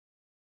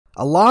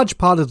 A large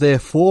part of their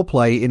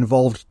foreplay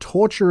involved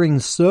torturing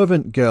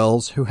servant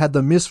girls who had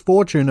the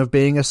misfortune of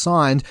being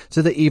assigned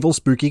to the evil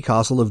spooky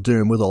castle of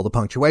doom with all the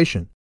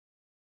punctuation.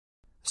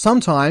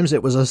 Sometimes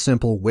it was a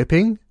simple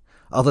whipping,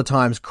 other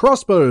times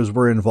crossbows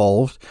were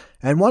involved,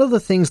 and one of the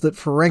things that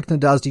Ferenc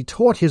Nadasdy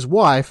taught his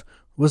wife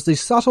was the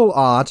subtle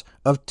art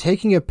of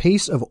taking a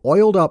piece of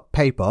oiled-up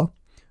paper,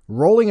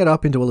 rolling it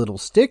up into a little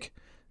stick,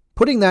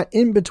 putting that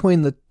in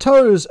between the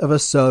toes of a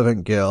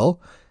servant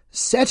girl,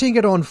 setting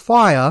it on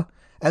fire,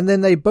 and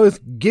then they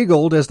both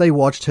giggled as they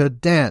watched her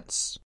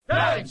dance.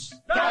 Dance!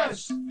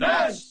 Dance!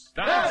 Dance!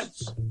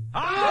 Dance!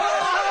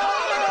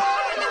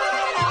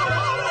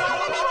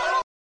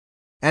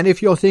 And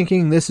if you're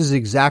thinking this is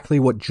exactly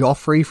what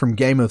Joffrey from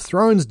Game of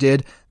Thrones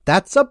did,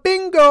 that's a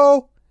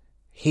bingo!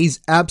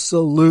 He's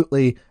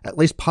absolutely, at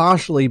least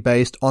partially,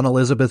 based on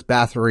Elizabeth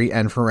Bathory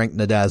and Ferenc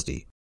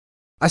Nadasdy.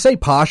 I say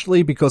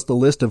partially because the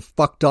list of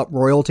fucked up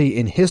royalty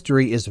in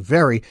history is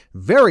very,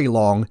 very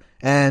long,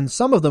 and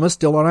some of them are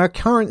still on our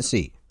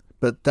currency.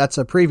 But that's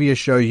a previous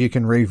show you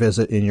can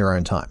revisit in your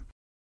own time.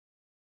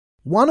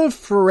 One of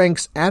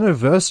Ferenc's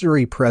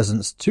anniversary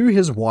presents to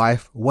his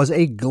wife was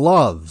a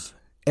glove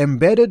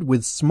embedded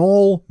with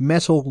small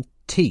metal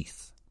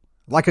teeth,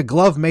 like a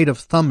glove made of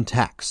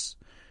thumbtacks,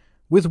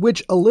 with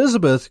which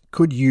Elizabeth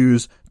could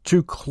use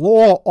to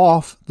claw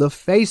off the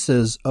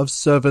faces of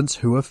servants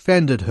who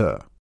offended her.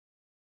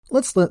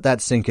 Let's let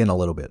that sink in a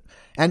little bit.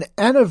 An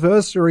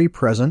anniversary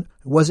present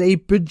was a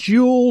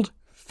bejeweled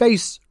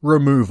face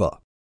remover.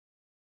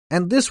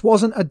 And this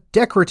wasn't a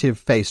decorative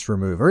face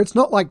remover. It's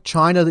not like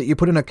China that you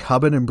put in a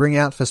cupboard and bring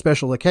out for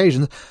special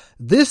occasions.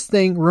 This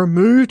thing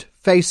removed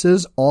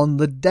faces on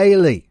the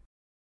daily.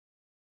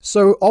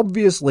 So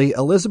obviously,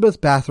 Elizabeth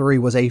Bathory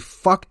was a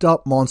fucked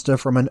up monster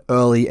from an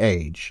early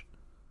age.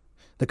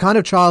 The kind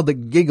of child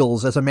that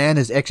giggles as a man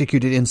is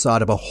executed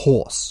inside of a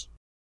horse.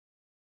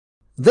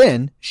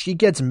 Then she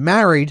gets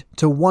married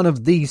to one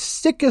of the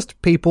sickest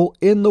people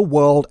in the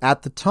world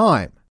at the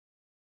time.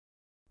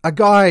 A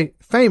guy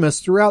famous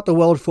throughout the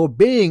world for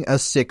being a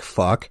sick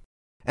fuck,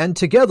 and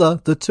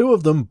together the two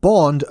of them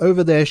bond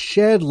over their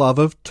shared love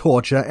of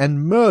torture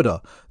and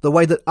murder, the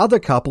way that other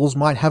couples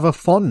might have a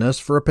fondness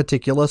for a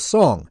particular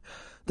song.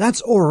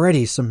 That's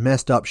already some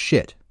messed up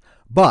shit.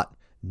 But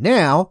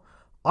now,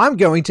 I'm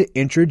going to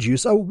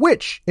introduce a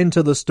witch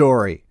into the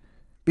story.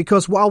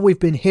 Because while we've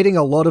been hitting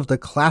a lot of the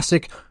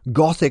classic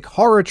gothic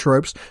horror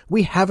tropes,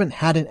 we haven't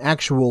had an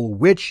actual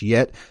witch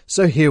yet,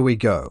 so here we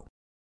go.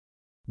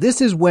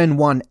 This is when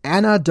one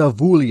Anna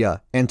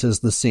Davulia enters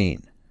the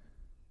scene.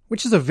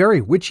 Which is a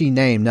very witchy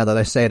name now that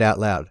I say it out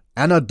loud.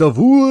 Anna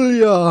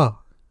Davulia!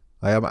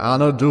 I am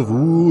Anna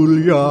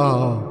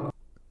Davulia.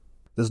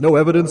 There's no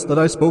evidence that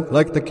I spoke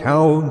like the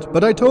Count,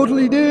 but I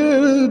totally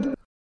did!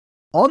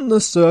 On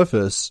the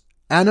surface,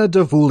 Anna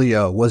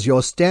Davulia was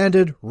your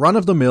standard,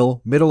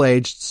 run-of-the-mill,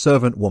 middle-aged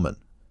servant woman.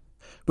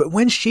 But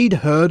when she'd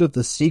heard of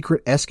the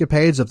secret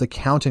escapades of the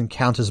Count and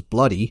Countess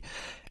Bloody,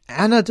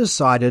 Anna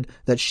decided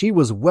that she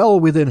was well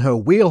within her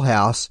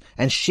wheelhouse,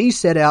 and she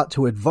set out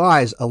to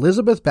advise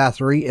Elizabeth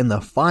Bathory in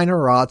the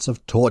finer arts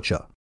of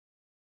torture.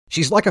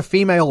 She's like a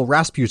female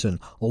Rasputin,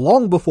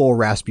 long before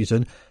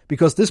Rasputin,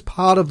 because this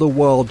part of the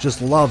world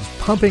just loves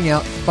pumping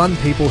out fun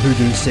people who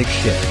do sick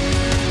shit.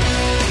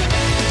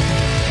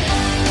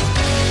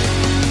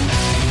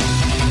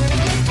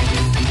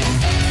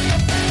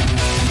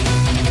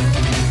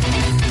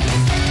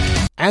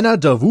 Anna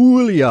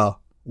Davulia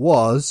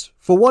was,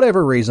 for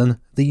whatever reason,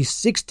 the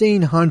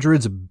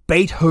 1600s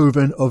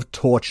Beethoven of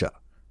torture.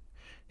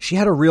 She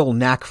had a real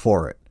knack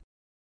for it.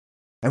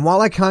 And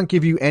while I can't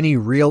give you any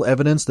real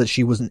evidence that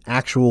she was an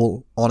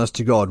actual,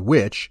 honest-to-God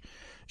witch,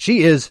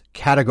 she is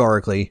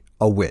categorically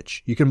a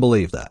witch. You can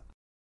believe that.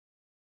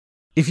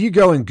 If you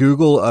go and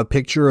Google a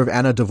picture of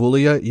Anna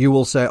Davulia, you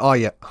will say, oh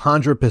yeah,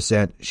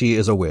 100% she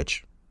is a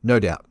witch. No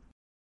doubt.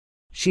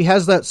 She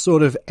has that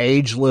sort of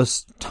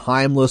ageless,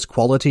 timeless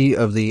quality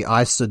of the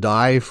Aes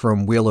Sedai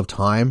from Wheel of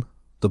Time,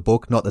 the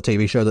book, not the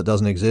TV show that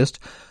doesn't exist.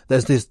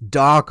 There's this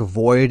dark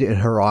void in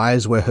her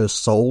eyes where her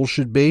soul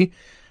should be,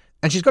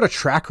 And she's got a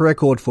track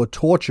record for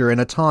torture in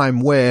a time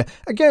where,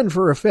 again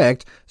for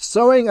effect,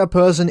 sewing a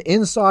person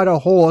inside a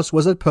horse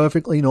was a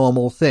perfectly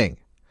normal thing.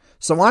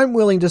 So I'm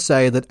willing to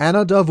say that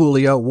Anna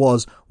Darvulia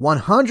was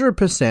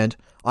 100%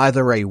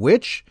 either a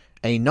witch,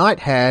 a night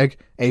hag,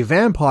 a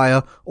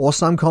vampire, or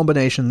some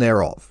combination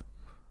thereof.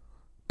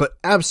 But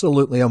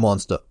absolutely a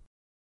monster.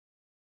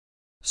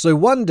 So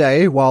one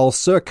day, while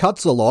Sir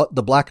Cutzalot,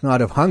 the Black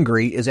Knight of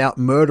Hungary, is out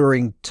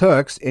murdering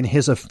Turks in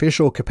his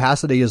official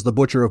capacity as the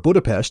Butcher of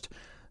Budapest,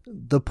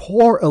 the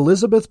poor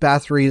Elizabeth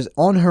Bathory is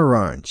on her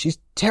own. She's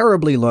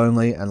terribly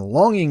lonely and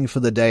longing for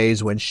the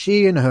days when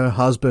she and her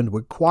husband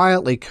would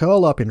quietly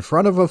curl up in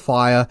front of a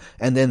fire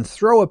and then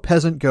throw a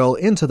peasant girl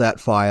into that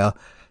fire.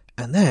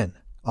 And then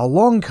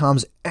along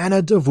comes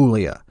Anna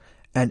Darvulia,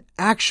 an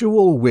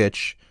actual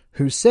witch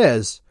who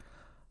says,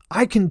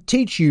 "I can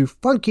teach you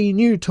funky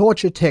new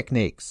torture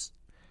techniques.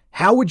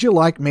 How would you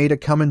like me to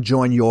come and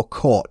join your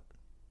court?"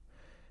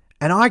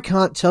 And I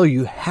can't tell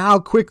you how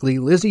quickly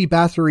Lizzie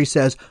Bathory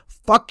says,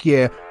 "Fuck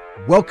yeah,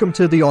 welcome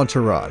to the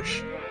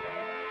entourage."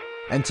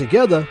 And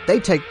together, they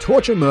take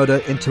torture murder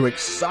into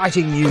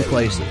exciting new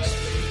places.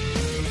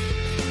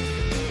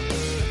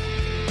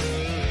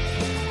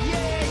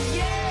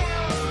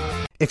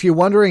 If you're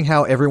wondering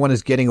how everyone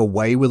is getting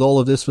away with all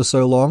of this for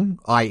so long,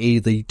 i.e.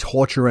 the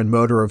torture and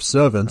murder of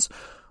servants,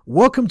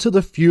 welcome to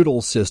the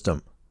feudal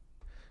system.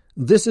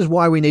 This is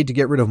why we need to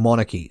get rid of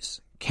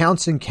monarchies.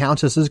 Counts and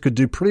countesses could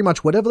do pretty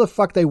much whatever the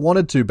fuck they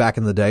wanted to back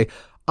in the day,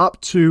 up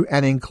to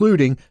and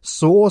including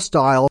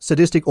Saw-style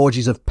sadistic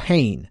orgies of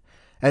pain.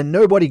 And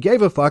nobody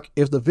gave a fuck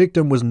if the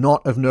victim was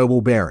not of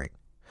noble bearing.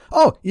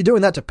 Oh, you're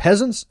doing that to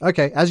peasants?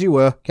 Okay, as you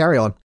were, carry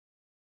on.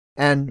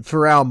 And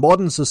for our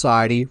modern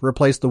society,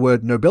 replace the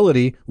word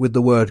nobility with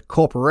the word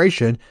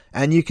corporation,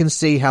 and you can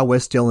see how we're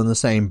still in the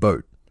same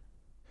boat.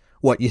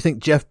 What, you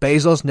think Jeff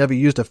Bezos never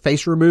used a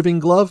face-removing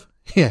glove?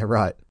 Yeah,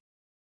 right.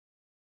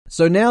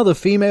 So now the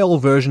female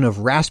version of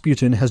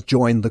Rasputin has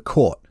joined the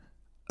court.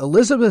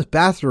 Elizabeth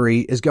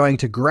Bathory is going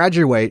to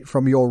graduate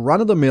from your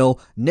run-of-the-mill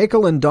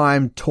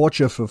nickel-and-dime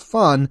torture for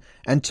fun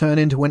and turn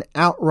into an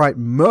outright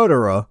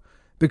murderer,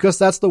 because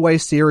that's the way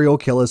serial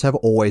killers have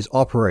always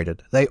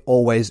operated. They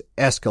always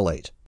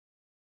escalate.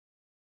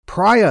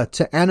 Prior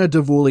to Anna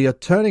Darvulia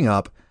turning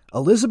up,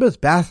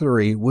 Elizabeth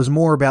Bathory was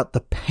more about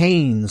the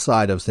pain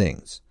side of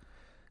things.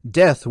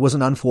 Death was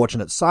an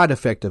unfortunate side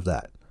effect of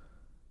that.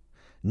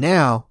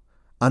 Now,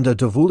 under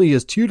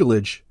Darvulia's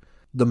tutelage,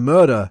 the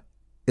murder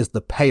is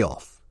the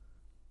payoff.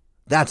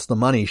 That's the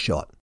money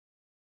shot.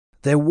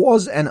 There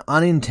was an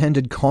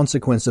unintended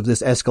consequence of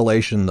this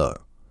escalation, though.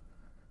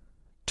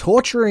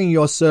 Torturing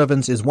your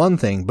servants is one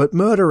thing, but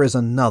murder is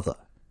another.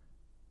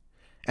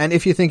 And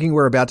if you're thinking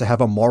we're about to have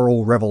a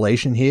moral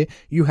revelation here,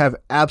 you have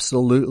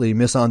absolutely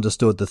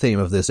misunderstood the theme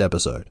of this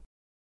episode.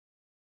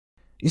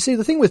 You see,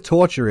 the thing with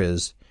torture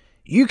is,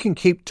 you can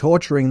keep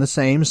torturing the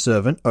same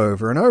servant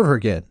over and over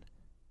again.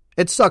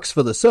 It sucks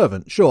for the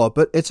servant, sure,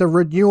 but it's a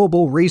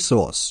renewable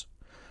resource.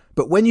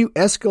 But when you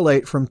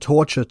escalate from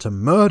torture to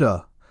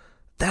murder,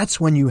 that's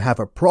when you have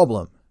a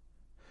problem.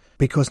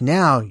 Because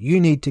now you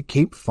need to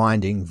keep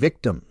finding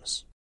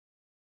victims.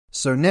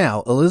 So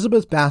now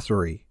Elizabeth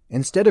Bathory,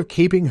 instead of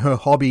keeping her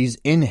hobbies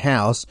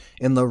in-house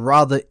in the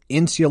rather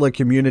insular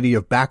community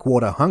of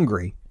backwater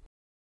Hungary,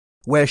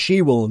 where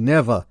she will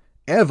never,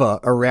 ever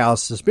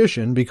arouse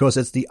suspicion because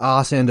it's the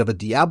arse end of a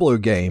Diablo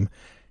game,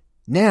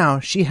 now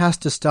she has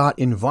to start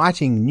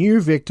inviting new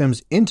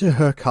victims into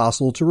her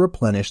castle to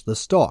replenish the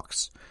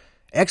stocks.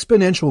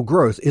 Exponential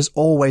growth is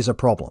always a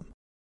problem.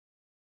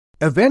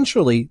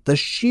 Eventually, the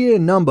sheer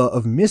number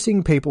of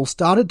missing people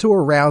started to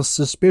arouse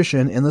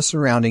suspicion in the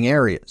surrounding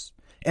areas.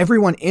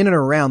 Everyone in and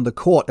around the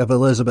court of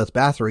Elizabeth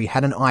Bathory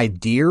had an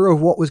idea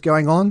of what was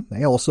going on.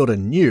 They all sort of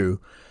knew.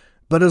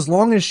 But as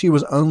long as she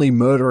was only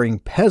murdering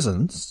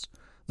peasants,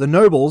 the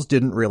nobles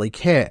didn't really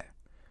care.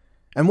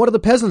 And what are the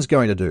peasants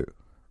going to do?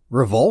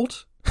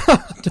 Revolt?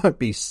 Don't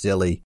be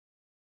silly.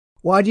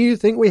 Why do you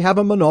think we have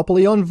a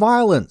monopoly on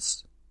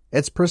violence?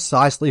 It's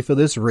precisely for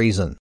this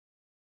reason.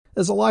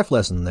 There's a life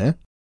lesson there.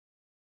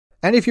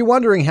 And if you're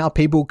wondering how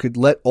people could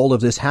let all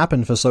of this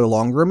happen for so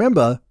long,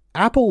 remember,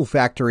 Apple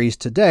factories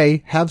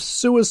today have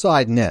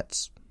suicide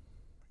nets.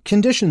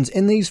 Conditions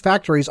in these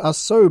factories are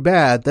so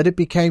bad that it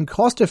became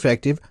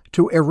cost-effective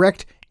to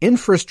erect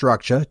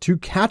infrastructure to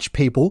catch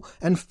people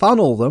and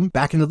funnel them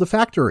back into the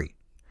factory.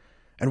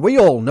 And we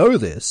all know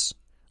this.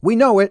 We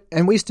know it,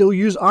 and we still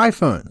use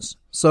iPhones.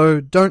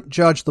 So don't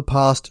judge the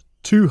past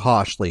too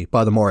harshly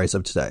by the mores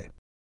of today.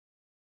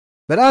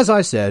 But as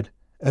I said,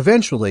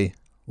 eventually,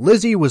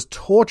 Lizzie was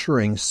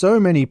torturing so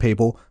many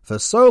people for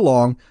so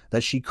long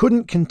that she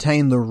couldn't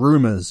contain the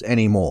rumors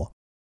anymore.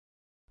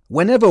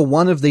 Whenever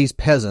one of these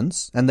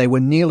peasants, and they were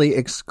nearly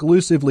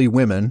exclusively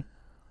women,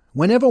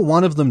 whenever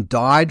one of them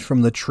died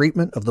from the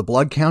treatment of the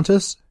Blood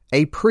Countess,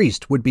 a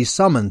priest would be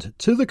summoned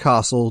to the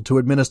castle to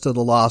administer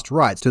the last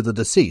rites to the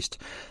deceased,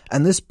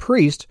 and this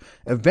priest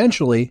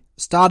eventually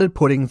started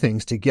putting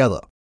things together.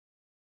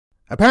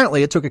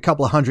 Apparently, it took a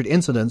couple of hundred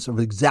incidents of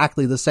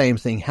exactly the same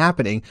thing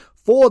happening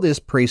for this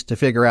priest to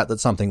figure out that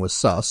something was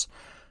sus,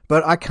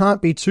 But I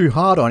can't be too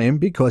hard on him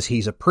because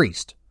he's a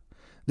priest.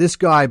 This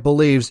guy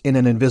believes in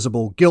an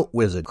invisible guilt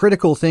wizard.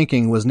 Critical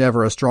thinking was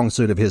never a strong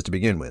suit of his to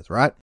begin with,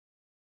 right?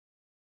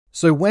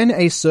 So when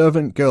a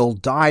servant girl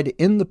died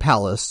in the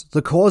palace,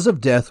 the cause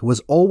of death was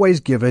always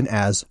given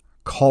as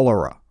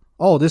cholera.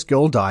 Oh, this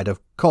girl died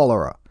of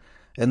cholera.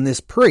 And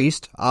this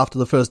priest, after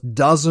the first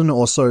dozen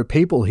or so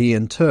people he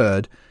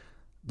interred,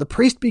 the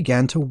priest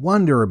began to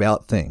wonder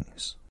about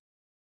things.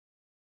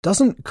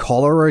 Doesn't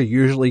cholera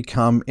usually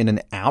come in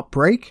an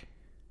outbreak?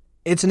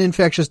 It's an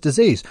infectious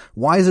disease.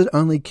 Why is it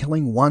only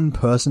killing one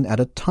person at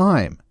a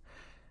time?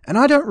 And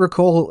I don't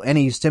recall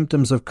any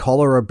symptoms of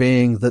cholera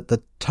being that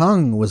the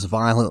tongue was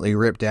violently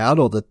ripped out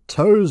or the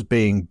toes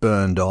being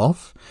burned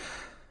off.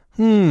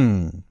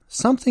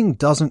 Something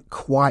doesn't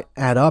quite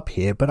add up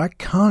here, but I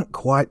can't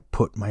quite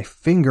put my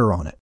finger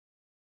on it.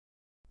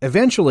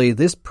 Eventually,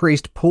 this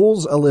priest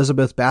pulls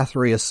Elizabeth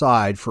Bathory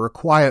aside for a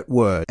quiet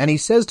word, and he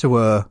says to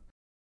her,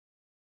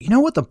 "You know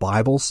what the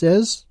Bible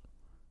says?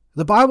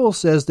 The Bible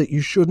says that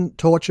you shouldn't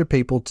torture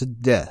people to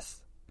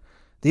death.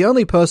 The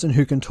only person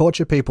who can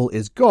torture people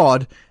is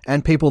God,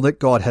 and people that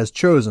God has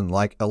chosen,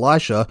 like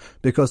Elisha,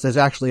 because there's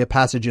actually a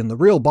passage in the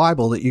real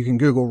Bible that you can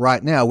Google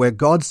right now where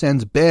God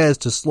sends bears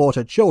to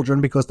slaughter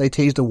children because they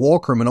teased a war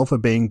criminal for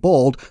being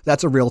bald.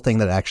 That's a real thing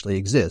that actually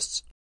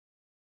exists."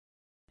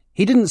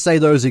 He didn't say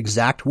those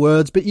exact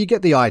words, but you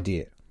get the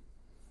idea.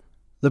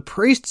 The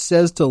priest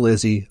says to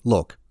Lizzie,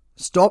 "Look,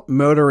 stop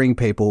murdering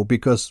people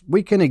because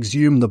we can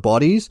exhume the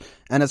bodies,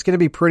 and it's going to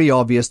be pretty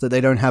obvious that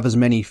they don't have as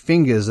many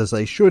fingers as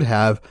they should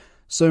have,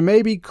 so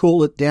maybe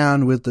cool it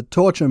down with the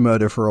torture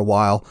murder for a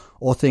while,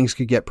 or things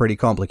could get pretty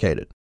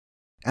complicated."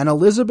 And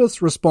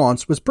Elizabeth's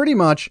response was pretty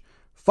much,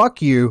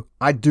 "Fuck you,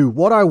 I do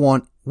what I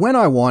want, when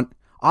I want,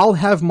 I'll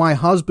have my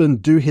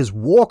husband do his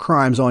war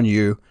crimes on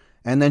you,"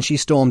 and then she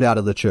stormed out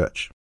of the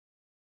church.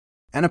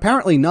 And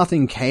apparently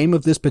nothing came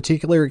of this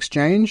particular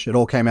exchange. It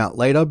all came out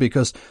later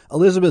because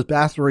Elizabeth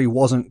Bathory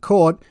wasn't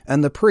caught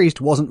and the priest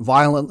wasn't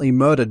violently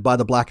murdered by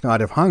the Black Knight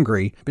of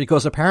Hungary,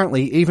 because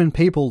apparently even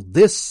people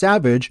this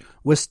savage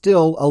were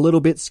still a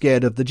little bit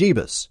scared of the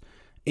Jeebus.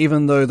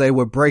 Even though they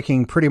were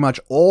breaking pretty much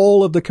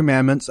all of the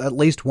commandments at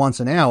least once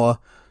an hour,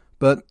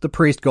 but the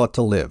priest got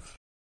to live.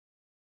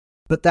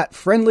 But that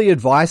friendly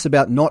advice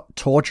about not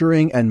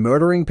torturing and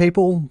murdering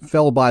people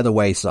fell by the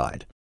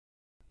wayside.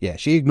 Yeah,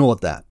 she ignored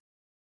that.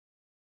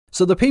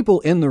 So the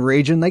people in the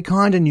region, they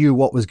kind of knew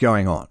what was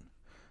going on.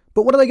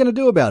 But what are they going to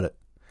do about it?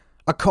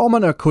 A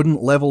commoner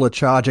couldn't level a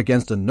charge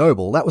against a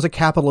noble. That was a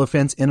capital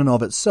offense in and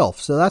of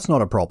itself, so that's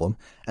not a problem.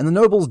 And the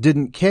nobles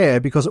didn't care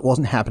because it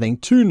wasn't happening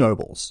to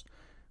nobles.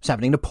 It's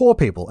happening to poor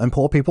people, and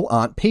poor people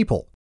aren't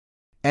people.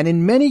 And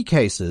in many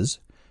cases,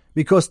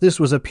 because this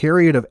was a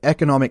period of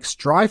economic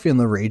strife in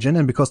the region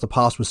and because the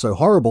past was so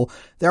horrible,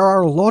 there are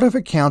a lot of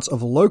accounts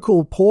of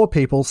local poor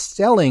people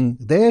selling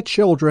their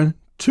children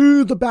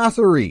to the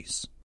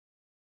Bathorys.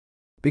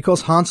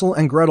 Because Hansel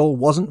and Gretel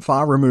wasn't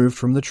far removed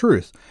from the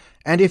truth.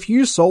 And if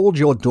you sold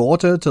your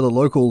daughter to the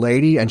local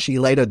lady and she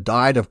later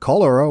died of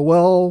cholera,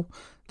 well,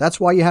 that's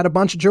why you had a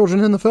bunch of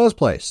children in the first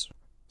place.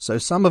 So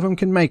some of them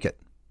can make it.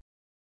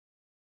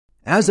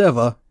 As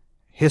ever,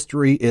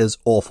 history is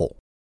awful.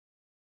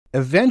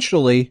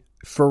 Eventually,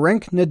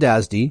 Ferenc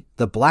Nadasdy,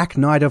 the Black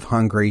Knight of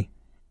Hungary,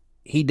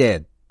 he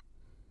dead.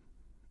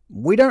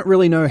 We don't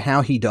really know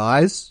how he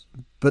dies,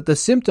 but the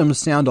symptoms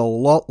sound a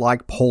lot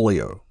like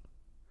polio.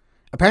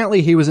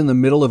 Apparently he was in the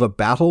middle of a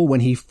battle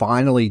when he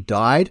finally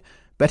died,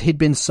 but he'd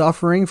been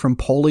suffering from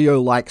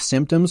polio-like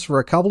symptoms for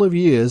a couple of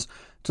years,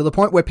 to the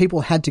point where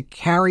people had to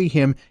carry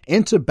him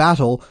into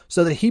battle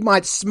so that he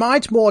might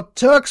smite more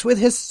Turks with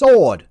his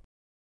sword.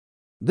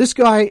 This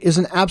guy is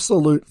an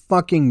absolute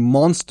fucking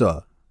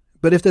monster.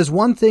 But if there's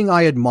one thing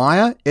I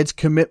admire, it's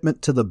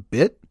commitment to the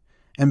bit,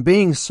 and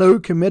being so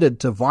committed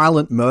to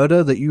violent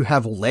murder that you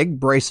have leg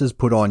braces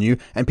put on you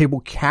and people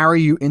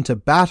carry you into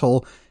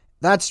battle.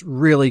 That's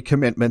really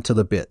commitment to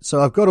the bit,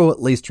 so I've got to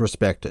at least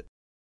respect it.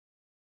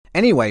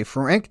 Anyway,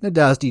 Ferenc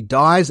Nadasdy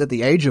dies at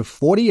the age of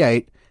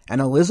 48,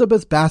 and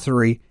Elizabeth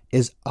Bathory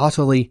is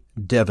utterly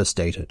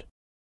devastated.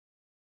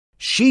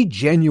 She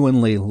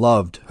genuinely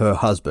loved her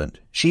husband.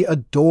 She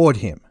adored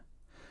him.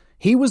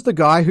 He was the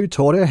guy who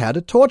taught her how to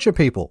torture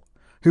people,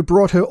 who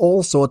brought her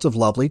all sorts of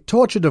lovely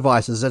torture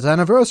devices as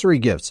anniversary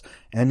gifts,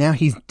 and now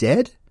he's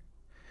dead?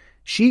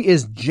 She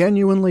is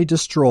genuinely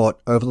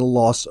distraught over the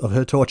loss of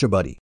her torture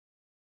buddy.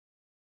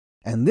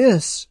 And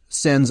this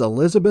sends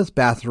Elizabeth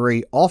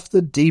Bathory off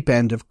the deep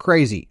end of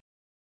crazy.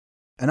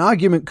 An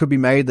argument could be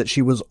made that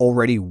she was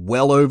already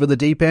well over the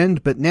deep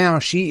end, but now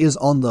she is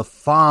on the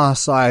far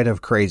side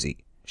of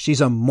crazy.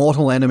 She's a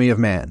mortal enemy of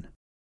man.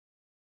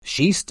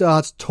 She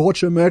starts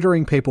torture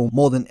murdering people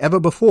more than ever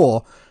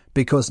before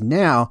because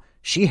now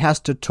she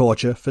has to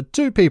torture for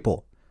two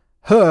people.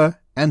 Her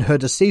and her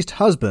deceased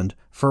husband,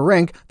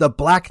 Ferenc the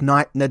Black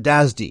Knight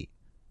Nadasdy.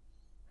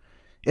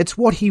 It's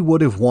what he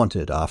would have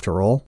wanted, after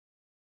all.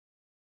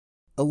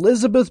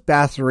 Elizabeth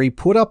Bathory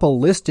put up a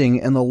listing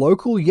in the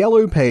local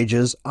Yellow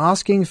Pages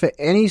asking for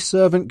any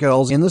servant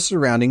girls in the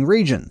surrounding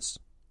regions.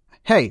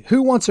 Hey,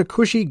 who wants a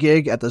cushy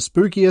gig at the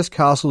spookiest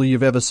castle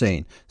you've ever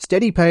seen?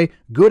 Steady pay,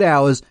 good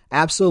hours,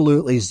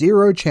 absolutely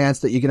zero chance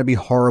that you're going to be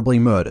horribly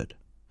murdered.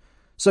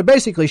 So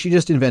basically, she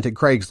just invented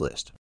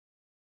Craigslist.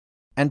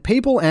 And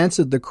people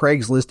answered the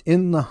Craigslist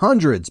in the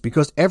hundreds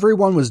because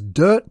everyone was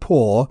dirt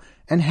poor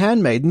and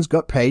handmaidens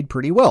got paid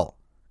pretty well.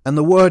 And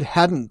the word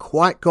hadn't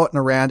quite gotten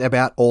around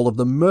about all of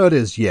the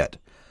murders yet.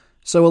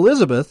 So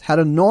Elizabeth had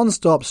a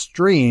non-stop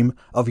stream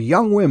of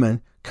young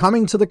women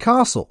coming to the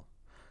castle,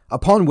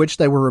 upon which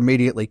they were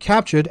immediately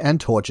captured and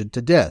tortured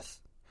to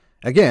death.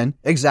 Again,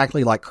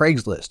 exactly like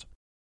Craigslist.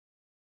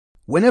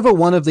 Whenever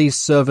one of these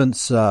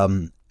servants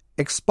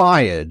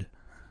expired,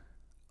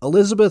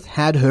 Elizabeth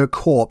had her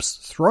corpse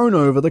thrown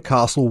over the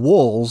castle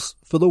walls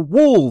for the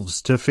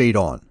wolves to feed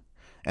on.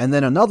 And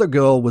then another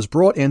girl was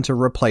brought in to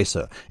replace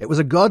her. It was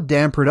a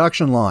goddamn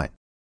production line.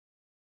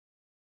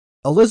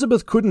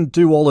 Elizabeth couldn't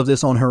do all of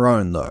this on her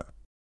own, though.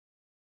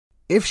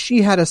 If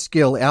she had a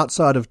skill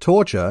outside of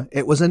torture,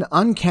 it was an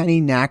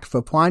uncanny knack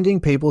for finding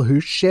people who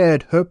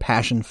shared her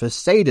passion for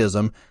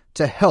sadism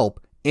to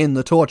help in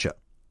the torture.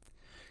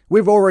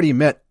 We've already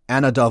met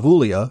Anna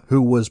Darvulia,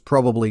 who was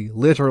probably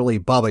literally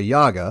Baba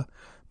Yaga,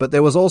 but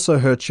there was also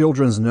her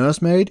children's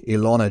nursemaid,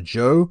 Ilona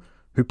Joe,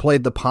 who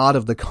played the part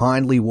of the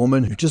kindly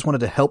woman who just wanted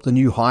to help the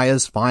new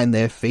hires find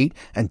their feet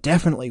and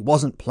definitely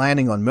wasn't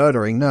planning on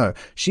murdering. No,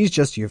 she's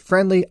just your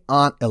friendly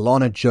Aunt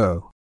Ilona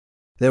Joe.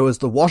 There was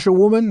the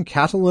washerwoman,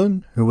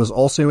 Catalin, who was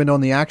also in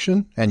on the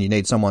action, and you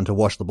need someone to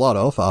wash the blood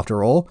off,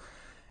 after all.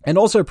 And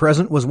also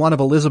present was one of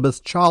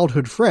Elizabeth's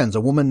childhood friends,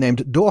 a woman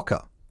named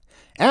Dorca.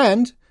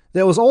 And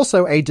there was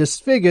also a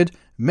disfigured,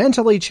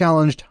 mentally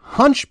challenged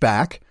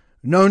hunchback,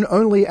 known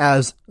only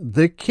as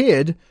the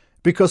Kid,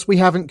 because we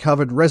haven't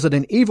covered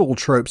Resident Evil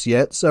tropes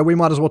yet, so we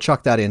might as well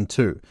chuck that in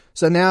too.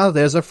 So now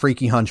there's a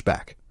freaky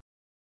hunchback.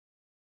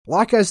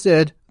 Like I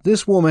said,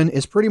 this woman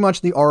is pretty much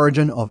the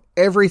origin of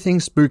everything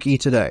spooky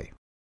today.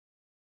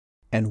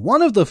 And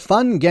one of the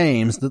fun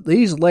games that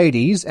these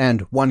ladies and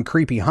one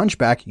creepy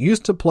hunchback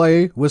used to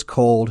play was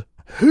called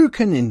Who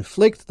Can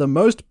Inflict the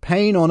Most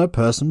Pain on a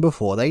Person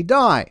Before They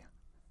Die?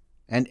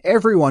 And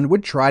everyone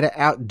would try to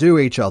outdo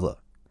each other.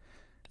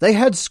 They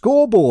had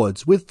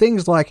scoreboards with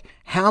things like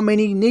how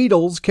many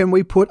needles can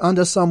we put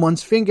under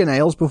someone's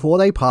fingernails before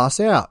they pass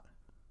out.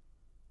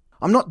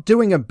 I'm not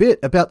doing a bit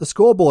about the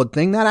scoreboard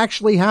thing, that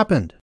actually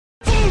happened.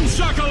 Boom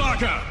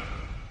shakalaka!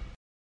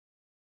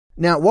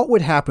 Now, what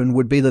would happen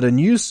would be that a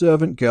new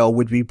servant girl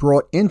would be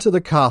brought into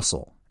the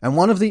castle, and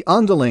one of the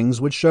underlings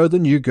would show the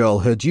new girl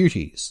her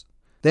duties.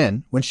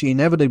 Then, when she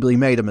inevitably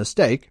made a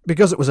mistake,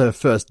 because it was her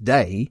first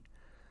day,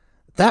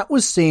 that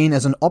was seen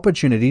as an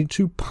opportunity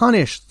to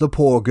punish the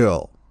poor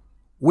girl,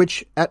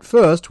 which at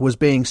first was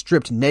being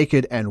stripped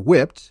naked and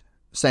whipped,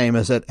 same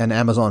as at an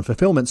Amazon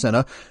fulfillment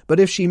center, but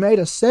if she made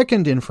a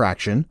second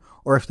infraction,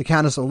 or if the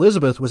Countess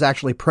Elizabeth was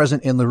actually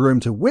present in the room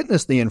to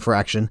witness the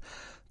infraction,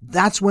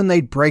 that's when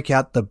they'd break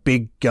out the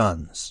big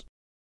guns.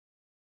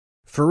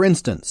 For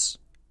instance,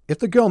 if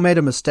the girl made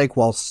a mistake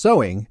while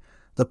sewing,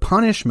 the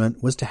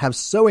punishment was to have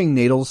sewing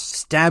needles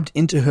stabbed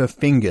into her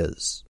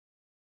fingers.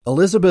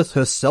 Elizabeth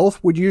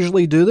herself would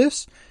usually do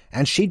this,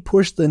 and she'd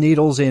push the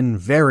needles in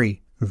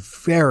very,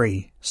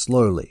 very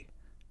slowly.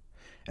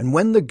 And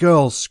when the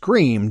girl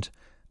screamed,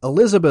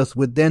 Elizabeth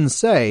would then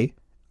say,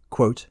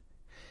 quote,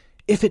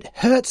 "If it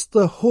hurts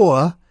the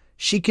whore,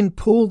 she can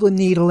pull the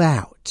needle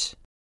out."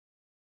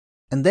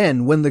 And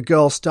then, when the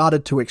girl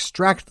started to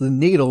extract the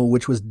needle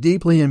which was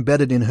deeply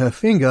embedded in her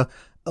finger,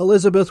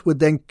 Elizabeth would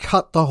then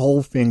cut the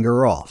whole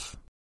finger off.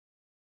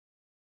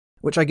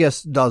 Which I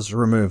guess does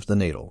remove the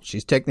needle.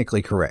 She's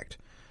technically correct.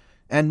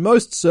 And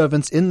most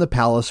servants in the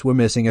palace were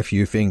missing a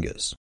few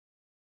fingers.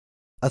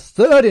 A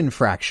third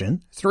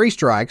infraction, 3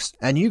 strikes,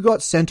 and you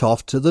got sent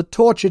off to the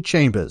torture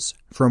chambers,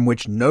 from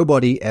which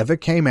nobody ever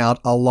came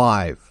out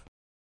alive.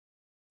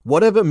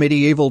 Whatever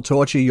medieval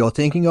torture you're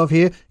thinking of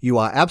here, you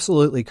are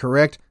absolutely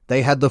correct.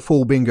 They had the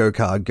full bingo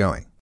card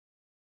going.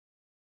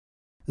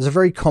 There's a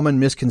very common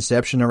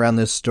misconception around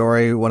this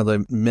story, one of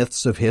the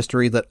myths of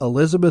history, that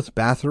Elizabeth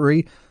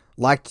Bathory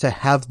liked to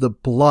have the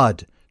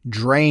blood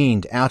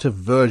drained out of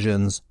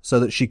virgins so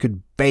that she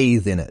could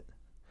bathe in it.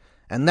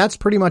 And that's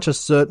pretty much a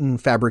certain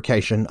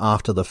fabrication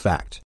after the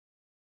fact.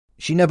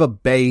 She never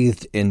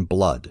bathed in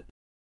blood.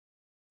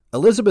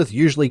 Elizabeth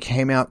usually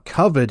came out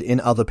covered in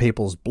other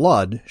people's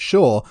blood,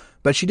 sure,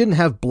 but she didn't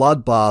have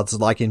blood baths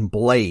like in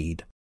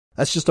Blade.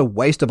 That's just a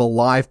waste of a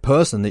live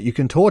person that you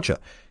can torture.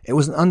 It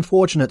was an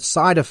unfortunate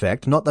side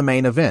effect, not the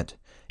main event.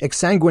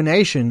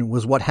 Exsanguination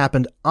was what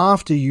happened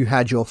after you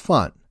had your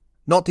fun,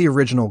 not the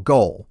original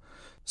goal.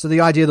 So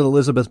the idea that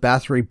Elizabeth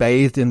Bathory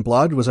bathed in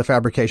blood was a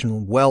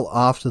fabrication well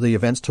after the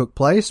events took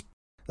place,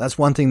 that's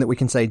one thing that we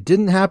can say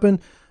didn't happen,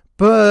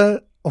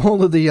 but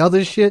all of the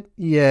other shit,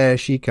 yeah,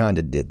 she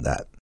kinda did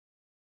that.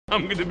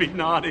 I'm gonna be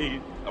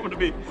naughty. I'm gonna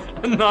be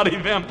a naughty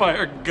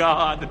vampire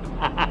god.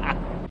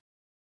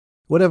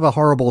 Whatever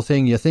horrible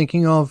thing you're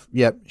thinking of,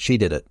 yep, she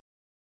did it.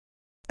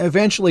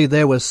 Eventually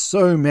there were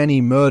so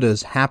many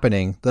murders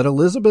happening that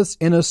Elizabeth's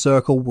inner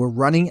circle were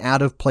running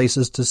out of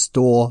places to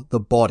store the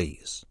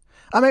bodies.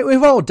 I mean,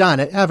 we've all done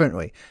it, haven't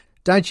we?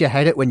 Don't you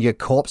hate it when your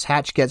corpse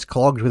hatch gets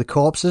clogged with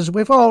corpses?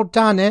 We've all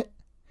done it.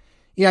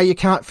 Yeah, you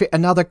can't fit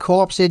another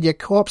corpse in your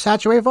corpse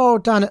hatch. We've all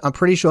done it. I'm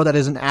pretty sure that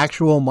is an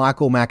actual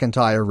Michael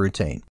McIntyre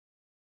routine.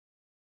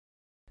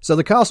 So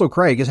the Castle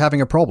Craig is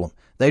having a problem.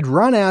 They'd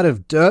run out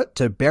of dirt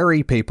to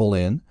bury people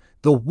in.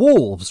 The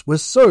wolves were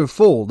so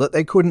full that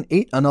they couldn't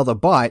eat another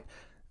bite.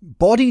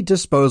 Body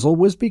disposal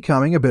was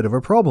becoming a bit of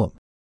a problem.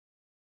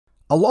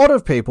 A lot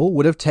of people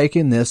would have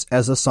taken this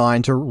as a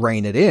sign to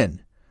rein it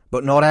in.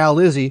 But not our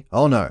Lizzie.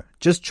 Oh no,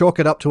 just chalk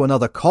it up to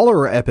another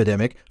cholera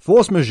epidemic,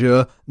 force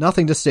majeure,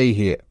 nothing to see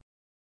here.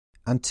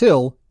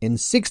 Until, in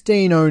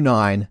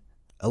 1609,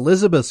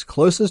 Elizabeth's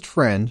closest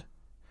friend,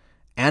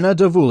 Anna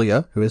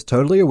d'Avulia, who is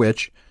totally a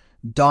witch,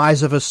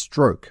 dies of a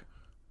stroke,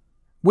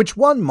 which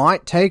one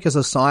might take as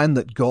a sign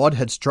that God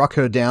had struck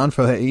her down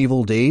for her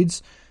evil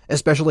deeds,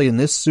 especially in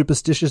this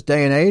superstitious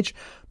day and age,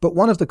 but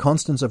one of the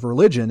constants of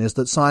religion is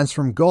that signs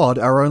from God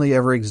are only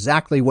ever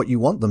exactly what you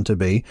want them to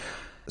be.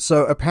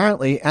 So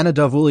apparently Anna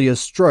d'Avulia's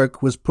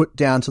stroke was put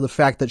down to the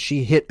fact that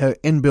she hit her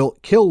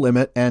inbuilt kill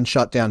limit and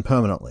shut down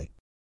permanently.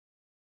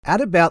 At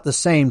about the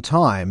same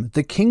time,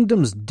 the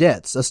kingdom's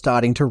debts are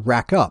starting to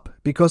rack up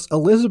because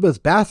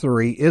Elizabeth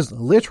Bathory is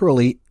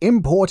literally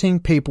importing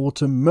people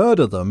to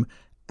murder them,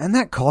 and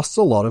that costs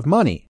a lot of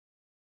money.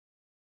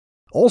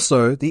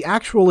 Also, the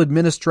actual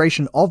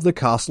administration of the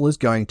castle is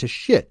going to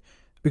shit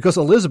because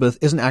Elizabeth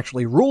isn't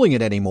actually ruling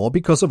it anymore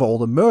because of all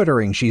the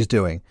murdering she's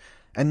doing,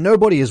 and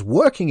nobody is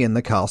working in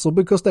the castle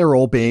because they're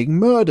all being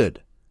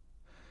murdered.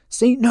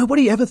 See,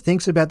 nobody ever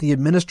thinks about the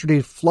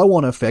administrative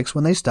flow-on effects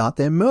when they start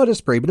their murder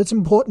spree, but it's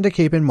important to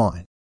keep in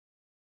mind.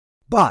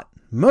 But,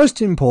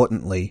 most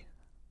importantly,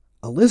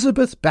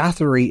 Elizabeth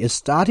Bathory is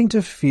starting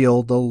to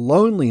feel the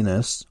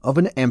loneliness of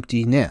an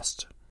empty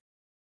nest.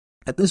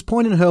 At this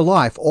point in her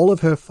life, all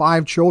of her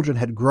 5 children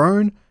had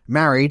grown,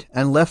 married,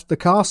 and left the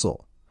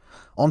castle.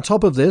 On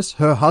top of this,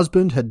 her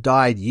husband had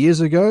died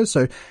years ago,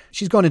 so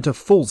she's gone into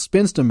full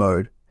spinster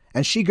mode,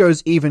 and she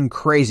goes even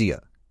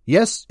crazier.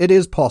 Yes, it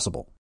is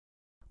possible.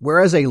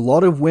 Whereas a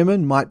lot of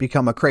women might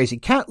become a crazy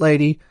cat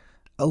lady,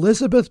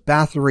 Elizabeth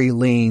Bathory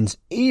leans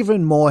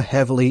even more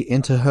heavily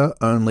into her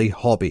only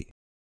hobby.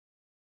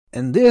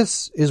 And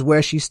this is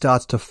where she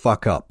starts to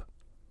fuck up.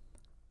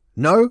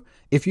 No,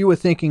 if you were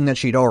thinking that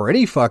she'd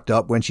already fucked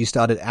up when she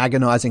started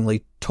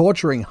agonizingly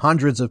torturing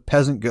hundreds of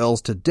peasant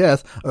girls to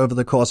death over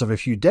the course of a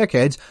few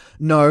decades,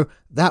 no,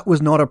 that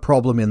was not a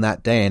problem in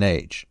that day and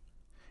age.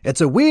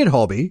 It's a weird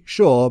hobby,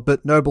 sure,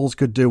 but nobles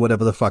could do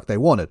whatever the fuck they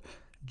wanted,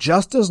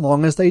 just as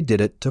long as they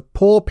did it to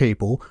poor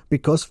people,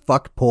 because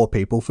fuck poor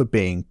people for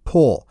being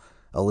poor.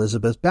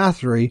 Elizabeth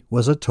Bathory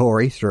was a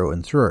Tory through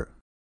and through.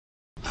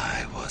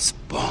 I was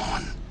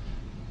born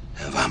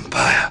a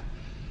vampire,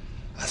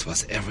 as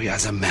was every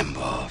other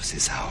member of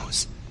this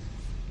house.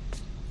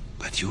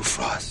 But you,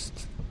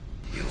 Frost,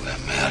 you were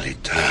merely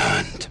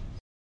turned.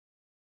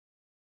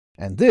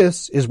 And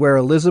this is where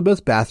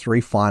Elizabeth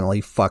Bathory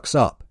finally fucks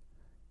up.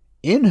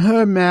 In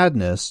her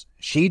madness,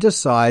 she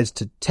decides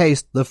to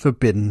taste the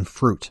forbidden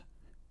fruit.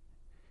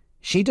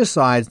 She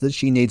decides that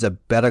she needs a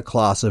better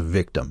class of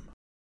victim.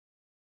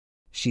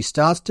 She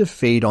starts to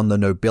feed on the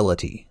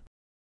nobility.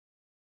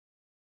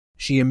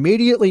 She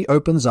immediately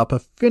opens up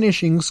a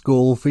finishing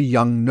school for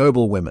young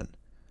noblewomen,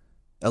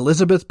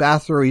 Elizabeth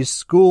Bathory's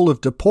School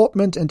of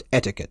Deportment and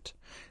Etiquette,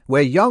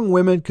 where young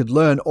women could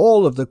learn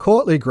all of the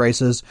courtly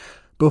graces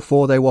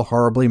before they were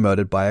horribly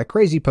murdered by a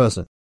crazy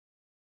person.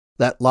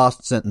 That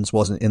last sentence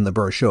wasn't in the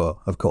brochure,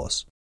 of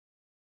course.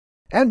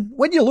 And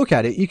when you look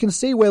at it, you can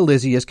see where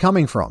Lizzie is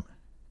coming from.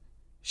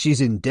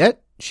 She's in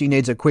debt, she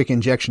needs a quick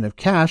injection of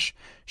cash,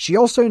 she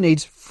also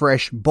needs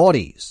fresh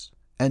bodies.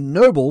 And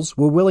nobles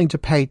were willing to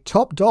pay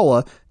top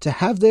dollar to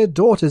have their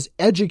daughters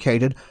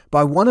educated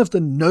by one of the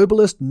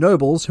noblest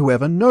nobles who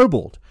ever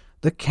nobled,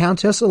 the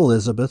Countess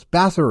Elizabeth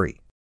Bathory.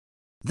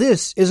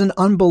 This is an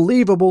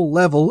unbelievable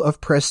level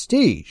of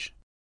prestige.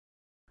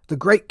 The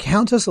great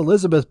Countess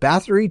Elizabeth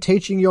Bathory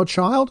teaching your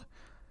child?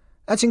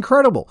 That's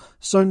incredible.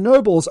 So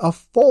nobles are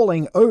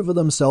falling over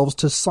themselves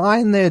to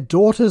sign their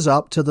daughters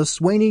up to the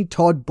Sweeney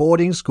Todd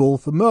boarding school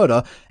for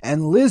murder,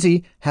 and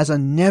Lizzie has a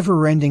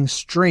never-ending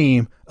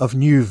stream of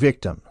new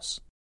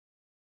victims.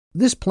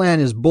 This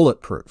plan is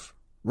bulletproof,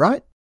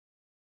 right?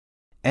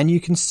 And you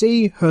can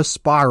see her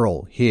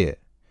spiral here,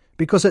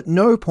 because at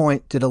no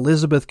point did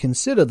Elizabeth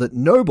consider that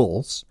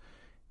nobles,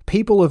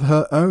 people of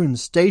her own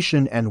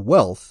station and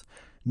wealth,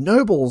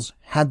 nobles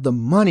had the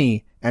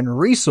money and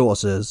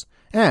resources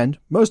and,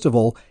 most of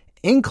all,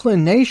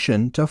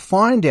 inclination to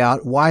find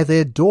out why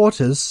their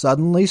daughters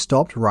suddenly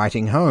stopped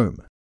writing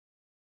home.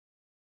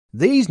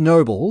 These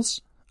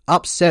nobles,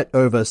 upset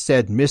over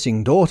said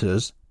missing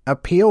daughters,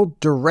 appealed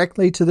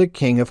directly to the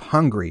King of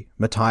Hungary,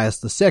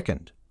 Matthias II.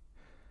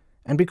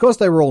 And because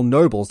they were all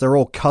nobles, they're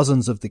all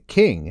cousins of the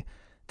king,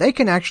 they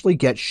can actually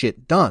get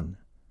shit done.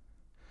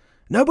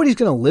 Nobody's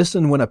going to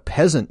listen when a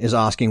peasant is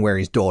asking where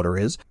his daughter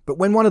is, but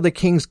when one of the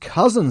king's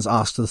cousins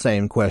asks the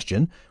same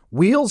question,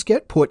 wheels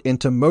get put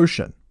into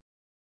motion.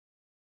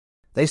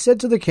 They said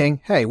to the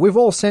king, hey, we've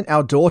all sent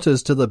our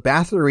daughters to the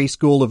Bathory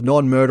School of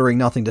Non-Murdering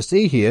Nothing to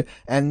See here,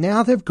 and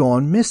now they've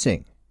gone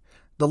missing.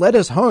 The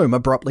letters home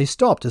abruptly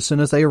stopped as soon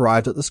as they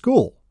arrived at the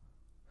school.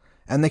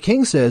 And the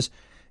king says,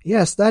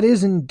 yes, that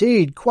is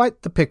indeed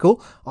quite the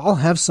pickle. I'll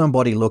have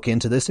somebody look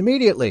into this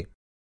immediately.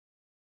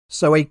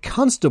 So a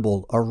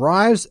constable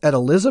arrives at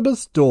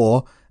Elizabeth's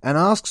door and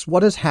asks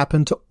what has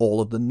happened to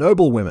all of the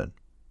noblewomen.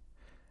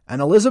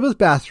 And Elizabeth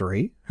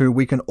Bathory, who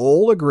we can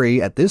all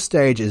agree at this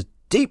stage is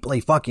deeply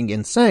fucking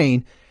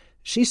insane,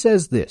 she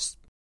says this.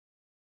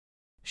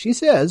 She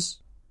says,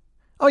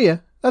 oh yeah,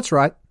 that's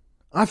right.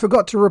 I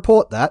forgot to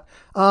report that.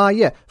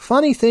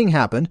 Funny thing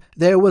happened.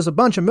 There was a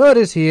bunch of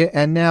murders here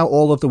and now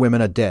all of the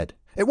women are dead.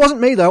 It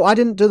wasn't me though. I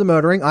didn't do the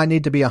murdering. I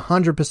need to be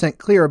 100%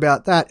 clear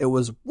about that. It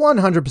was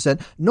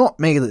 100% not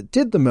me that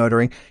did the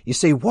murdering. You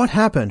see, what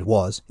happened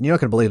was, and you're not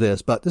going to believe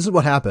this, but this is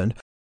what happened.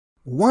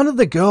 One of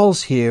the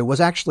girls here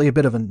was actually a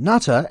bit of a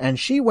nutter, and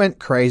she went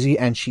crazy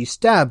and she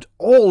stabbed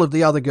all of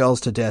the other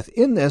girls to death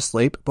in their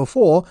sleep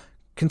before,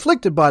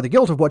 conflicted by the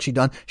guilt of what she'd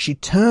done, she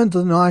turned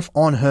the knife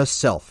on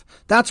herself.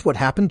 That's what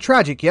happened.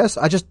 Tragic, yes.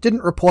 I just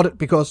didn't report it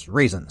because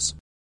reasons.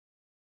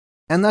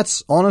 And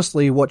that's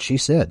honestly what she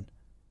said.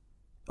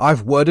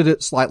 I've worded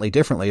it slightly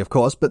differently, of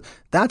course, but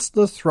that's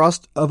the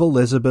thrust of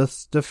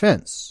Elizabeth's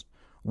defense.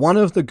 One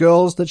of the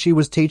girls that she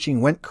was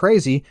teaching went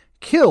crazy,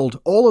 killed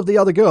all of the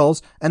other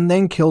girls, and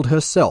then killed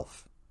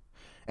herself.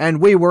 And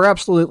we were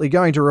absolutely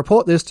going to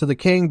report this to the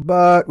king,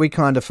 but we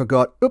kind of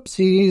forgot.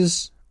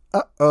 Oopsies.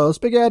 Uh-oh,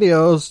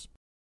 SpaghettiOs.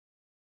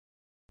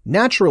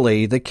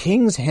 Naturally, the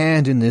king's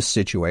hand in this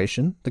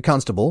situation, the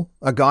constable,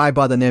 a guy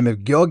by the name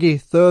of Georgi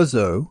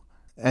Thurzo,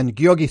 and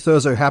Georgi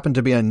Thurzo happened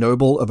to be a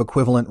noble of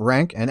equivalent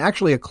rank and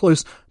actually a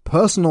close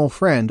personal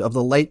friend of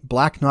the late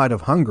Black Knight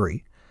of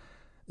Hungary,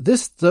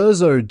 this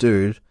Thurzo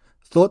dude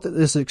thought that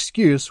this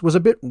excuse was a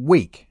bit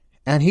weak,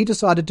 and he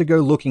decided to go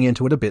looking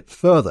into it a bit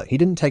further. He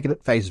didn't take it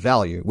at face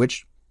value,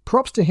 which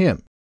props to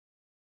him.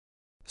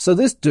 So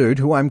this dude,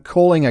 who I'm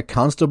calling a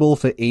constable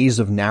for ease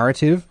of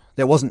narrative,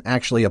 there wasn't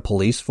actually a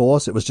police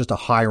force, it was just a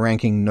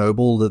high-ranking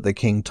noble that the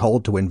king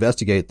told to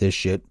investigate this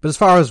shit, but as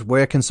far as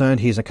we're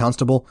concerned, he's a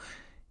constable.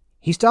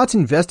 He starts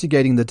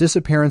investigating the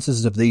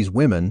disappearances of these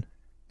women,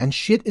 and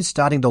shit is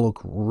starting to look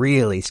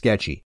really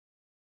sketchy.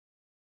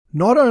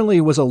 Not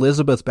only was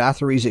Elizabeth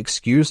Bathory's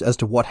excuse as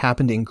to what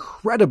happened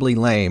incredibly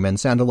lame and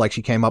sounded like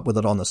she came up with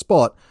it on the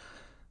spot,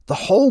 the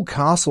whole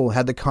castle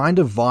had the kind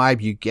of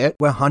vibe you get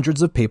where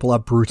hundreds of people are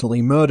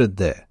brutally murdered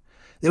there.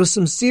 There was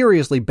some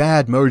seriously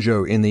bad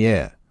mojo in the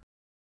air.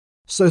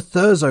 So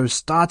Thurzo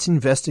starts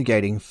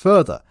investigating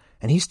further,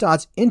 and he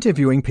starts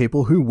interviewing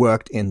people who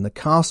worked in the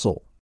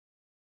castle.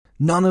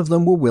 None of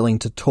them were willing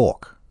to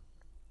talk.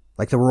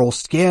 Like they were all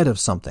scared of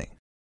something.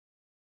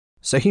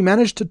 So he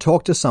managed to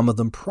talk to some of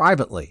them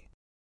privately.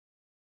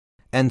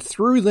 And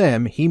through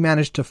them, he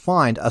managed to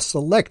find a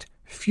select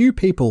few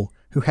people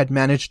who had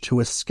managed to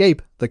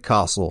escape the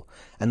castle,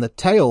 and the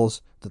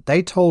tales that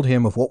they told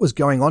him of what was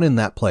going on in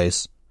that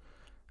place,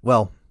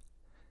 well,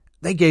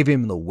 they gave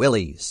him the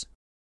willies.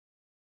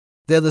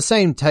 They're the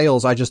same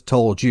tales I just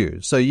told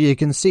you, so you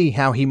can see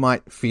how he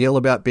might feel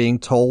about being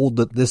told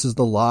that this is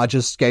the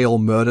largest scale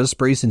murder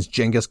spree since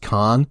Genghis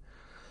Khan.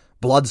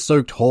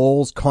 Blood-soaked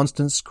halls,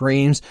 constant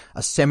screams,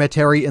 a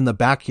cemetery in the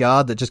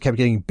backyard that just kept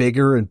getting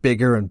bigger and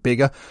bigger and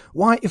bigger.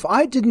 Why, if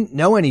I didn't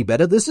know any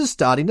better, this is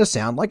starting to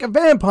sound like a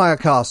vampire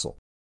castle.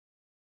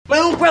 My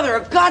own brother,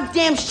 a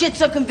goddamn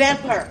shit-sucking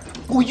vampire.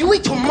 Oh, you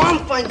wait till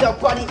Mom finds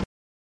out, buddy.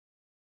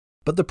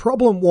 But the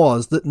problem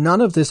was that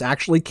none of this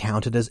actually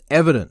counted as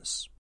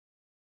evidence.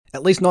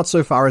 At least not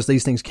so far as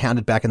these things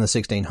counted back in the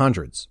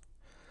 1600s.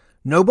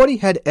 Nobody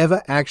had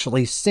ever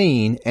actually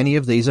seen any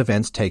of these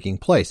events taking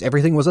place.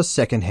 Everything was a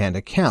second-hand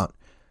account,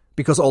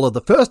 because all of the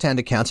first-hand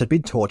accounts had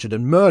been tortured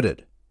and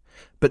murdered.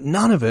 But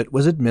none of it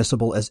was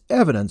admissible as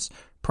evidence,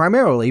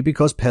 primarily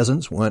because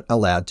peasants weren't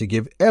allowed to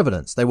give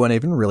evidence. They weren't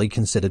even really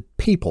considered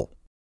people.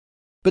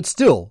 But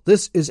still,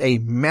 this is a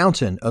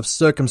mountain of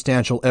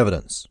circumstantial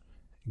evidence.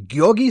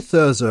 Georgi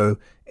Thurzo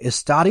is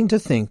starting to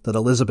think that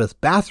Elizabeth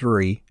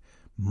Bathory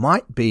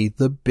might be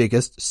the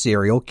biggest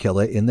serial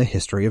killer in the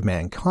history of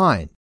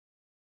mankind.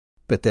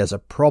 But there's a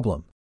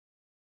problem.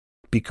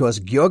 Because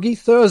Georgi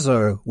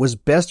Thurzo was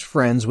best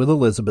friends with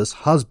Elizabeth's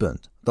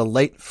husband, the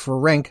late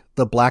Ferenc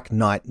the Black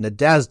Knight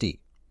Nadasdy.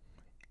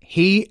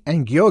 He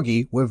and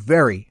Georgi were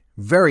very,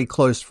 very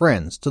close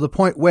friends, to the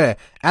point where,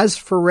 as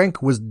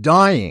Ferenc was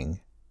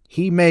dying,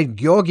 he made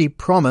Georgi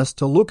promise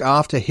to look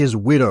after his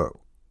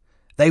widow.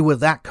 They were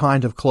that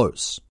kind of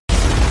close.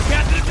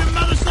 Captain, if your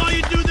mother saw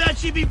you do that,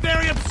 she'd be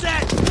very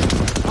upset.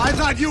 I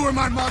thought you were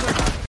my mother.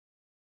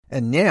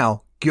 And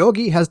now,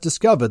 Georgi has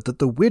discovered that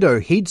the widow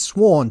he'd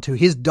sworn to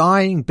his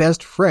dying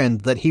best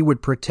friend that he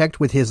would protect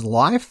with his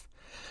life,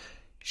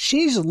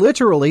 she's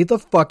literally the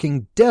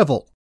fucking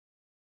devil.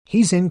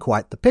 He's in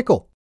quite the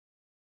pickle.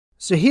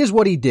 So here's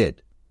what he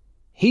did.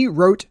 He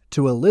wrote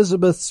to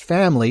Elizabeth's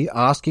family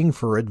asking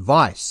for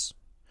advice,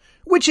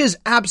 which is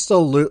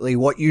absolutely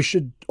what you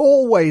should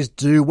always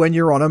do when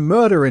you're on a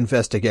murder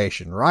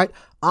investigation, right?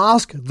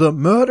 Ask the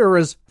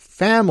murderer's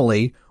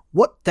family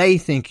what they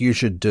think you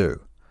should do.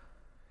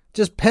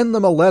 Just pen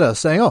them a letter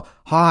saying, "Oh,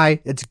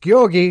 hi, it's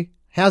Georgi.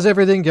 How's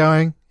everything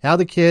going? How are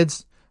the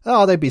kids?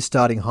 Oh, they'd be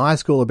starting high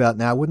school about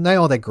now, wouldn't they?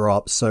 Oh, they grow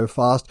up so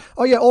fast.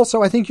 Oh yeah,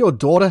 also, I think your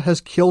daughter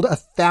has killed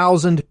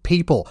 1,000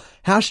 people.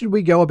 How should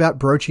we go about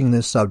broaching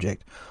this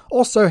subject?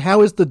 Also,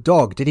 how is the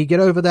dog? Did he get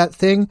over that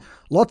thing?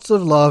 Lots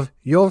of love,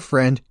 your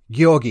friend,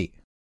 Georgi."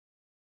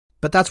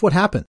 But that's what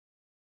happened.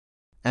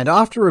 And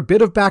after a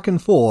bit of back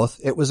and forth,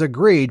 it was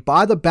agreed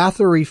by the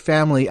Bathory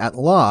family at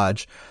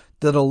large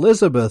that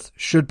Elizabeth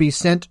should be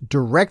sent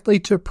directly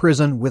to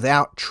prison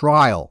without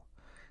trial,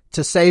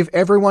 to save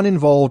everyone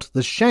involved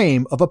the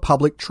shame of a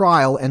public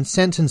trial and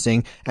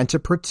sentencing, and to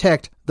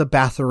protect the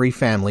Bathory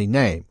family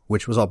name,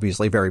 which was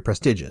obviously very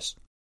prestigious.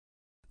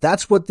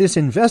 That's what this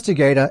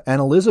investigator and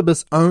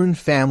Elizabeth's own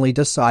family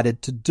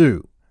decided to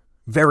do,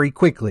 very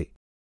quickly.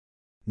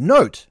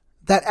 Note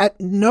that at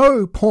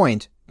no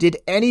point did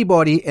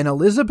anybody in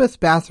Elizabeth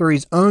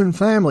Bathory's own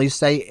family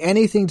say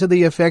anything to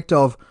the effect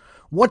of,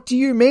 "What do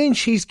you mean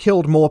she's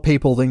killed more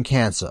people than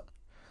cancer?"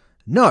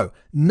 No,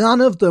 none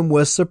of them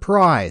were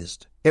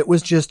surprised. It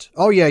was just,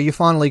 "Oh yeah, you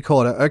finally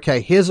caught her. Okay,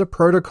 here's a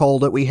protocol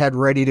that we had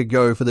ready to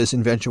go for this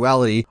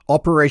eventuality.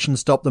 Operation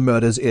Stop the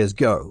Murders is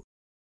go."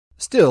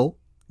 Still,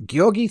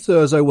 Georgi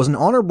Thurzo was an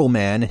honourable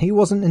man and he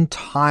wasn't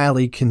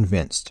entirely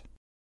convinced.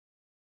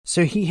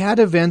 So he had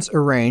events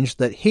arranged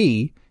that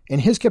he, in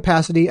his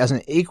capacity as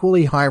an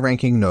equally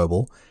high-ranking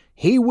noble,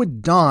 he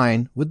would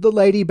dine with the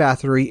Lady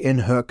Bathory in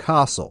her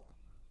castle.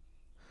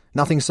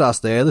 Nothing sus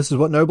there. This is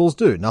what nobles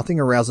do. Nothing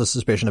arouses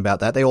suspicion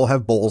about that. They all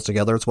have balls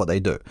together. It's what they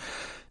do.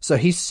 So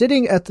he's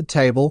sitting at the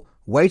table,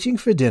 waiting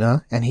for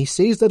dinner, and he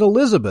sees that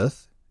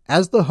Elizabeth,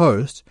 as the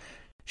host,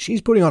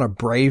 she's putting on a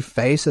brave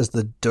face as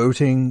the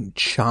doting,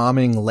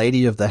 charming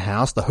lady of the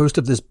house, the host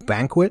of this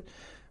banquet,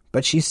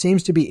 but she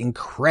seems to be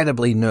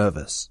incredibly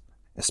nervous,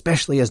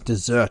 especially as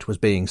dessert was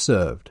being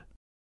served.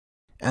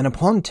 And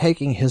upon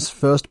taking his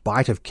first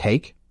bite of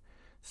cake,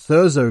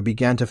 Thurzo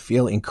began to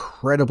feel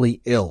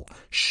incredibly ill,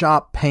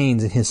 sharp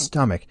pains in his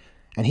stomach,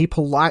 and he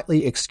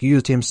politely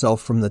excused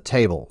himself from the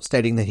table,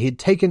 stating that he had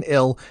taken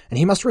ill and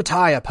he must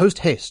retire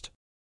post-haste.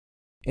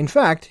 In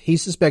fact, he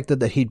suspected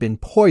that he'd been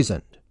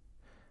poisoned,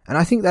 and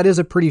I think that is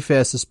a pretty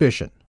fair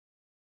suspicion.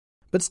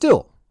 But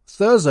still,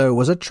 Thurzo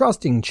was a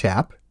trusting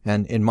chap,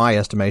 and in my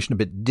estimation a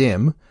bit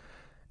dim,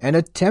 and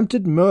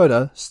attempted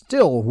murder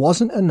still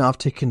wasn't enough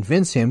to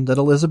convince him that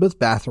Elizabeth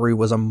Bathory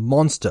was a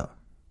monster.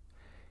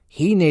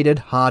 He needed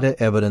harder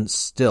evidence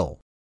still.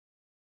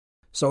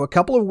 So a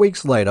couple of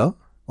weeks later,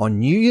 on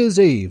New Year's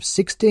Eve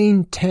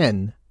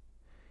 1610,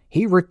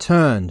 he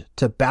returned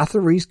to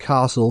Bathory's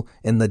castle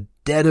in the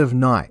dead of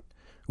night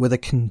with a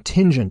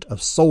contingent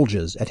of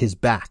soldiers at his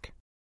back.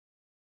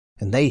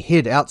 And they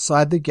hid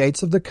outside the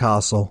gates of the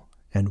castle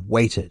and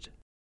waited.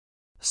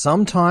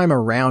 Sometime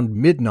around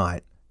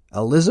midnight,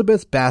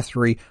 Elizabeth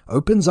Bathory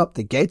opens up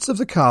the gates of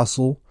the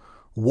castle,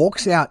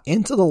 walks out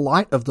into the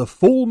light of the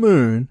full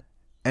moon,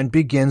 and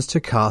begins to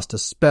cast a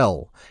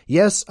spell.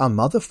 Yes, a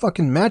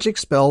motherfucking magic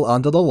spell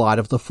under the light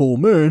of the full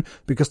moon,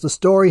 because the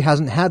story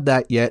hasn't had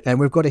that yet, and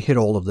we've got to hit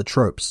all of the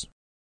tropes.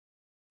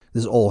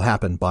 This all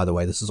happened, by the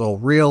way. This is all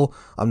real.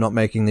 I'm not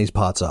making these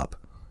parts up.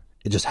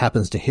 It just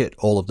happens to hit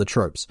all of the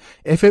tropes.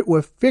 If it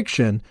were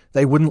fiction,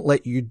 they wouldn't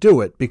let you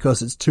do it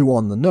because it's too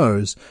on the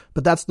nose,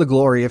 but that's the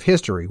glory of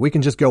history. We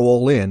can just go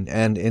all in,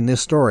 and in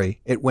this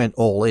story, it went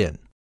all in.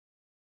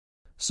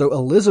 So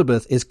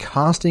Elizabeth is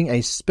casting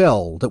a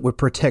spell that would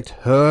protect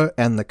her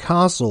and the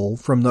castle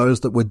from those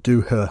that would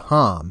do her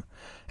harm.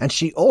 And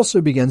she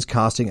also begins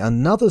casting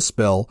another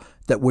spell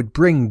that would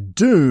bring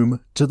doom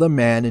to the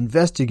man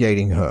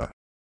investigating her,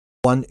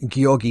 one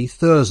Georgi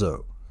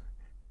Thurzo.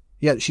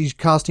 Yet she's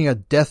casting a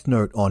death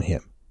note on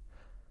him.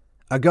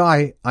 A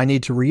guy, I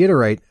need to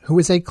reiterate, who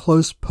is a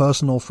close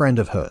personal friend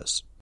of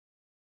hers.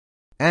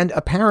 And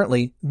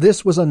apparently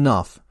this was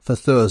enough for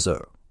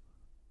Thurzo.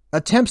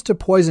 Attempts to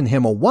poison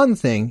him are one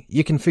thing,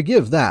 you can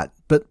forgive that,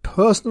 but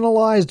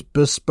personalized,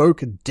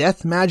 bespoke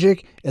death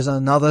magic is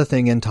another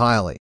thing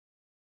entirely.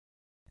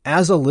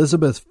 As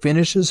Elizabeth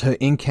finishes her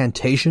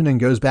incantation and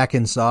goes back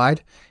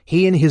inside,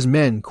 he and his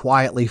men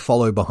quietly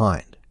follow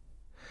behind.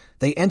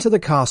 They enter the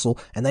castle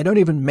and they don't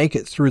even make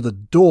it through the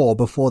door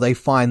before they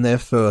find their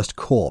first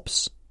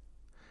corpse.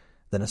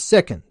 Then a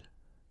second,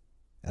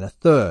 and a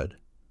third,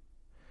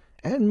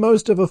 and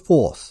most of a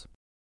fourth.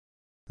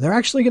 They're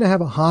actually going to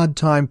have a hard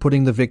time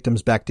putting the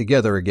victims back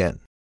together again.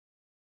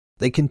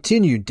 They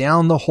continue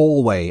down the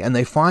hallway and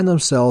they find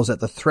themselves at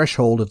the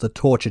threshold of the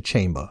torture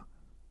chamber.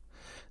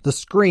 The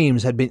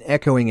screams had been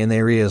echoing in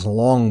their ears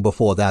long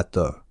before that,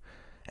 though,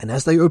 and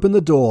as they opened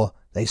the door,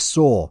 they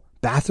saw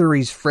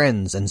Bathory's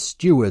friends and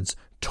stewards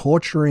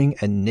torturing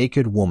a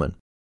naked woman.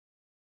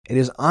 It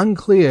is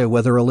unclear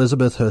whether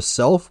Elizabeth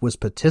herself was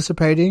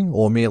participating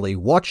or merely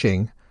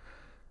watching,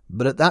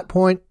 but at that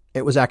point,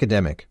 it was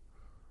academic.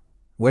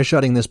 We're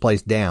shutting this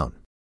place down.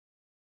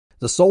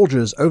 The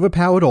soldiers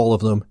overpowered all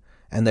of them,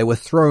 and they were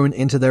thrown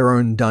into their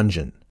own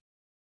dungeon.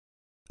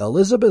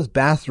 Elizabeth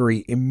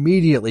Bathory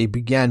immediately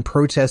began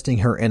protesting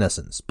her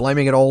innocence,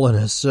 blaming it all on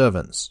her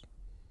servants.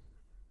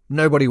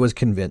 Nobody was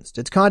convinced.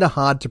 It's kind of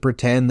hard to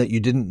pretend that you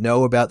didn't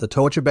know about the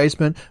torture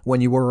basement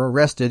when you were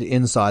arrested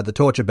inside the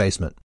torture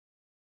basement.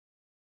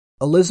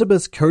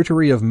 Elizabeth's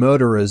coterie of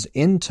murderers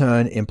in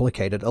turn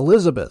implicated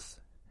Elizabeth,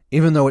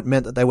 even though it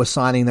meant that they were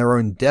signing their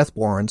own death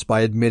warrants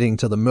by admitting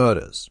to the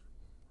murders.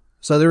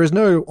 So there is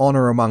no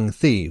honor among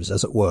thieves,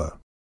 as it were.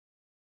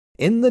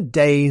 In the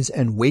days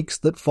and weeks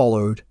that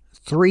followed,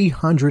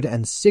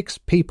 306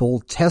 people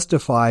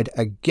testified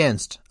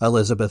against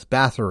Elizabeth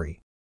Bathory,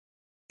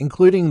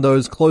 including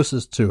those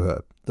closest to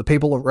her, the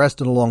people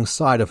arrested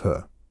alongside of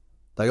her.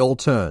 They all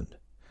turned.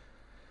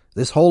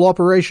 This whole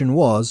operation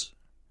was,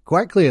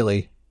 quite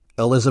clearly,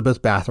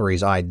 Elizabeth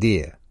Bathory's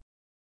idea.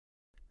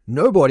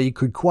 Nobody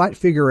could quite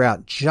figure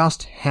out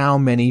just how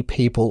many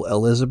people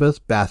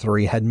Elizabeth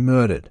Bathory had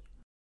murdered.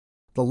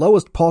 The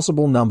lowest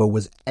possible number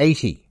was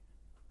 80,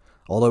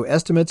 although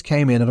estimates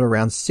came in at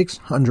around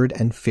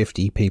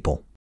 650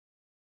 people.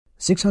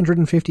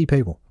 650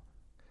 people.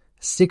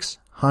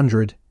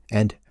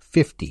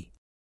 650.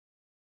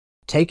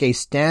 Take a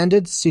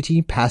standard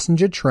city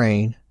passenger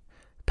train,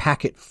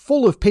 pack it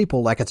full of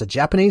people like it's a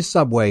Japanese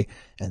subway,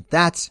 and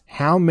that's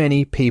how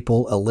many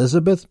people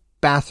Elizabeth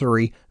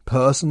Bathory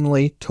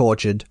personally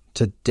tortured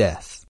to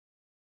death.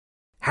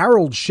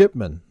 Harold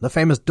Shipman, the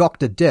famous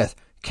Dr. Death,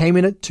 came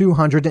in at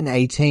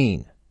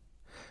 218.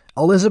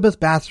 Elizabeth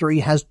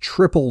Bathory has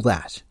triple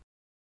that.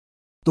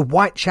 The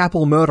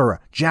Whitechapel murderer,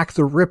 Jack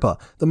the Ripper,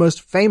 the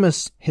most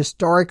famous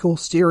historical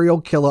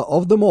serial killer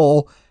of them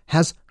all,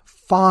 has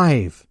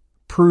 5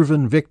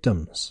 proven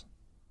victims.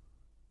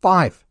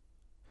 5.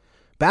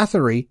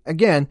 Bathory,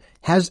 again,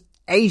 has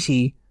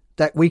 80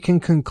 that we can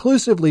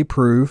conclusively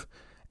prove,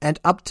 and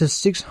up to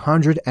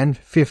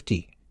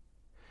 650.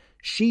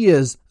 She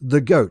is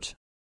the GOAT.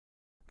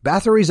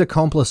 Bathory's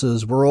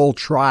accomplices were all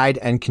tried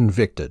and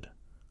convicted.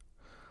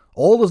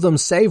 All of them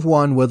save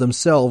one were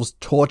themselves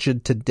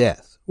tortured to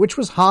death, which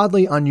was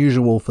hardly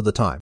unusual for the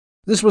time.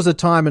 This was a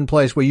time and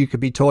place where you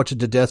could be tortured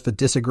to death for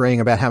disagreeing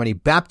about how many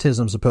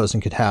baptisms a person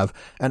could have.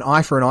 An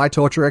eye for an eye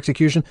torture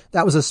execution,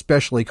 that was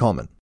especially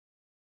common.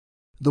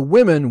 The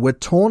women were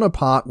torn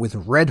apart with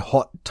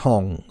red-hot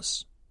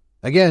tongs.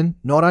 Again,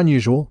 not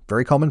unusual,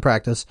 very common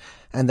practice,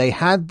 and they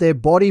had their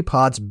body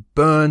parts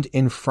burned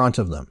in front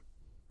of them.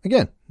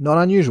 Again, not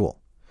unusual.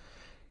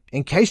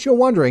 In case you're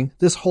wondering,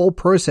 this whole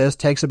process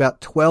takes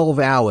about 12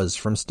 hours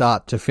from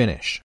start to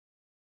finish.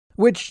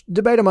 Which,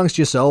 debate amongst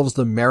yourselves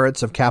the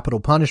merits of capital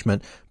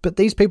punishment, but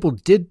these people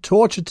did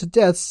torture to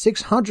death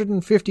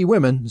 650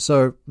 women,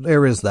 so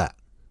there is that.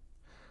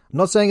 I'm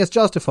not saying it's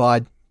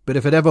justified, but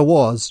if it ever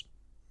was,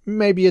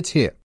 maybe it's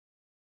here.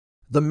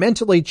 The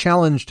mentally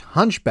challenged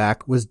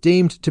hunchback was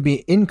deemed to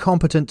be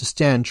incompetent to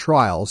stand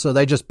trial, so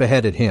they just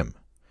beheaded him.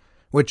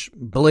 Which,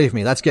 believe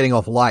me, that's getting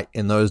off light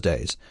in those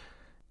days.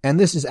 And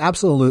this is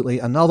absolutely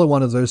another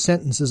one of those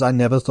sentences I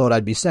never thought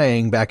I'd be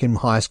saying back in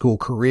high school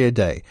career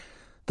day.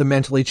 The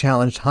mentally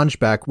challenged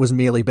hunchback was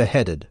merely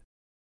beheaded.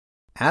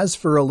 As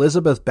for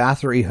Elizabeth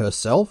Bathory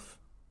herself,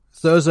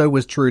 Thurzo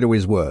was true to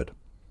his word.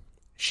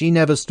 She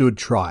never stood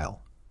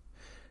trial.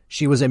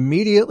 She was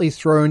immediately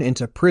thrown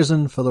into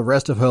prison for the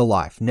rest of her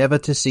life, never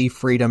to see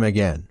freedom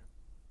again.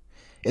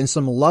 In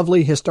some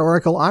lovely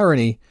historical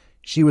irony,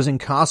 she was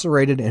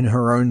incarcerated in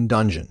her own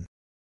dungeon.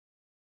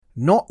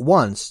 Not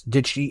once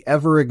did she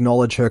ever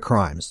acknowledge her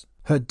crimes.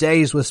 Her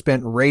days were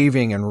spent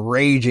raving and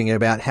raging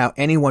about how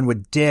anyone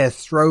would dare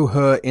throw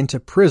her into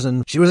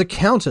prison. She was a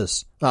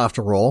countess,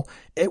 after all.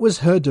 It was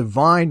her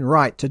divine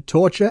right to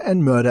torture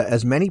and murder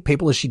as many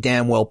people as she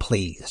damn well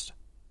pleased.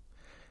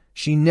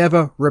 She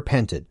never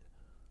repented.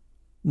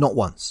 Not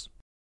once.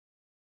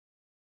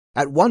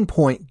 At one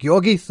point,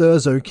 Georgi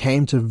Thurzo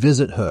came to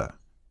visit her,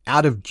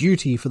 out of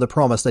duty for the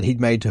promise that he'd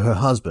made to her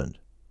husband.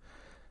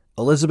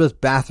 Elizabeth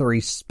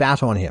Bathory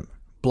spat on him,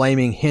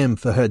 blaming him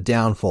for her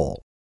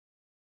downfall.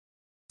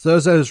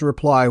 Thurzo's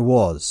reply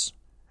was,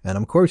 and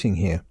I'm quoting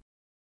here,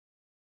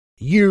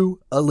 "You,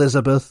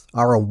 Elizabeth,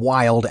 are a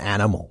wild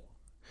animal.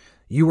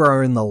 You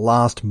are in the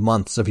last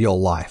months of your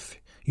life.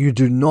 You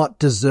do not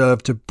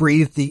deserve to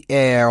breathe the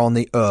air on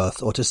the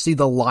earth or to see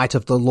the light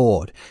of the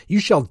Lord. You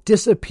shall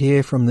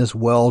disappear from this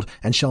world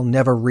and shall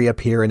never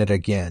reappear in it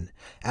again.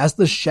 As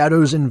the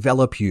shadows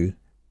envelop you,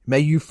 may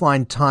you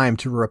find time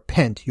to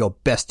repent your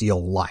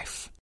bestial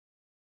life."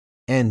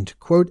 End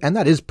quote, and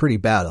that is pretty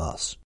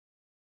badass.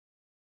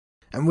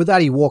 And with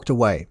that he walked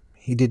away.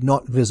 He did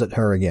not visit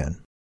her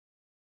again.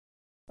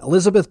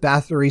 Elizabeth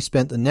Bathory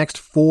spent the next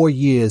 4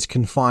 years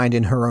confined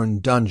in her own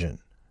dungeon.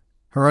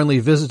 Her only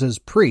visitors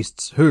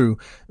priests who,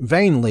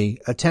 vainly,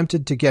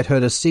 attempted to get her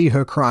to see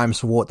her crimes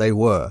for what they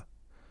were.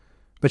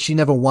 But she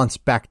never once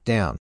backed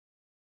down.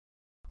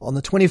 On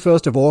the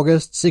 21st of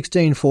August,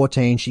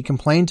 1614, she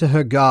complained to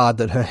her guard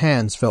that her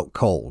hands felt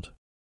cold.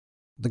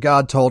 The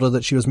guard told her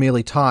that she was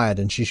merely tired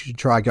and she should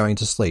try going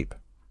to sleep.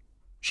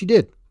 She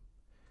did.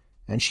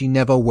 And she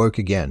never woke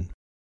again.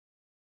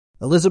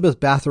 Elizabeth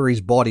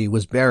Bathory's body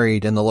was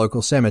buried in the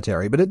local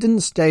cemetery, but it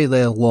didn't stay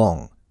there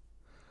long.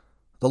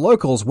 The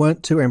locals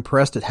weren't too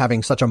impressed at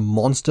having such a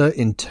monster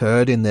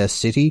interred in their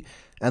city,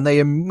 and they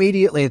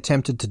immediately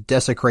attempted to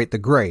desecrate the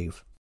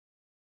grave.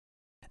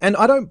 And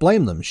I don't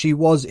blame them. She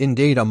was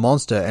indeed a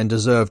monster and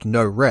deserved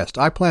no rest.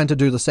 I plan to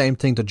do the same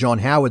thing to John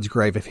Howard's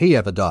grave if he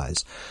ever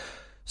dies.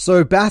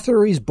 So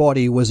Bathory's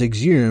body was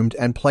exhumed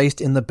and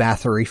placed in the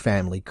Bathory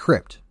family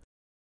crypt.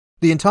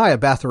 The entire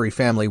Bathory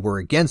family were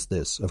against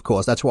this, of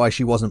course, that's why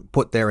she wasn't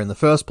put there in the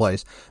first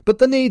place, but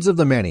the needs of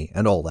the many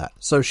and all that.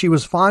 So she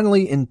was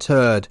finally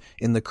interred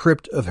in the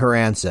crypt of her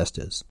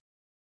ancestors.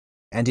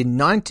 And in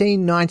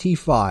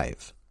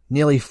 1995,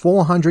 nearly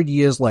 400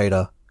 years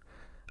later,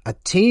 a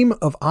team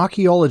of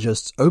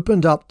archaeologists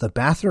opened up the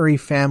Bathory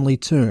family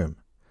tomb,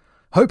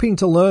 hoping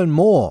to learn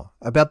more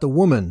about the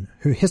woman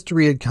who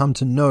history had come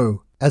to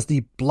know as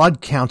the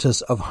Blood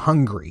Countess of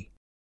Hungary.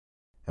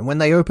 And when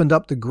they opened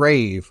up the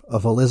grave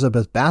of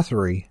Elizabeth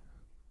Bathory,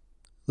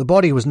 the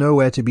body was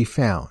nowhere to be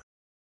found.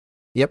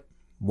 Yep,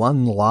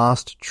 one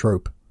last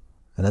trope,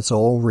 and it's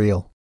all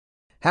real.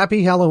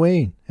 Happy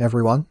Halloween,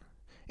 everyone.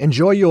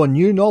 Enjoy your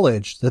new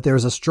knowledge that there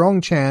is a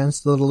strong chance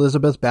that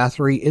Elizabeth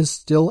Bathory is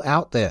still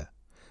out there.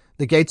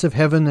 The gates of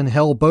heaven and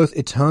hell both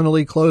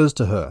eternally closed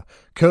to her,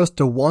 cursed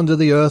to wander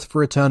the earth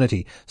for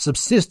eternity,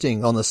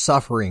 subsisting on the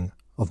suffering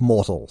of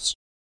mortals.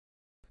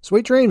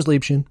 Sweet dreams,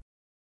 Liebchen.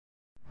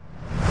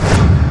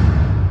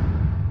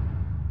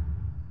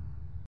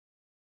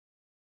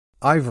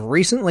 I've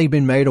recently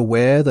been made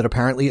aware that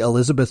apparently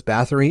Elizabeth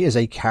Bathory is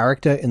a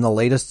character in the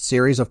latest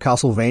series of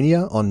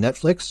Castlevania on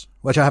Netflix,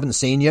 which I haven't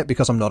seen yet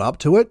because I'm not up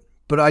to it,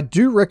 but I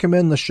do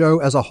recommend the show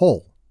as a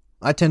whole.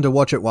 I tend to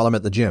watch it while I'm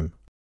at the gym.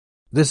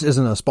 This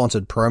isn't a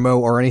sponsored promo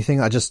or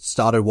anything, I just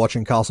started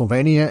watching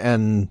Castlevania,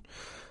 and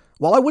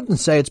while I wouldn't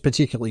say it's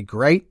particularly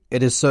great,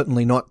 it is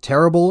certainly not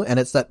terrible, and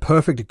it's that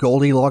perfect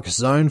Goldilocks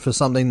zone for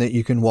something that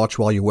you can watch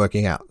while you're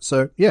working out.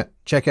 So yeah,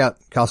 check out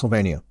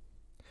Castlevania.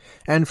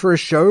 And for a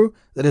show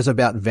that is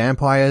about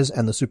vampires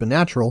and the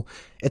supernatural,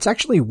 it's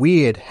actually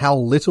weird how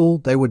little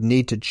they would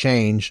need to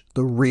change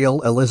the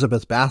real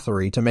Elizabeth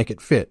Bathory to make it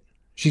fit.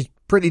 She's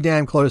pretty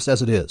damn close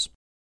as it is.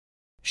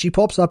 She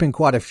pops up in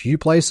quite a few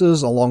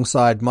places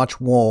alongside much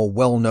more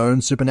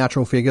well-known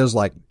supernatural figures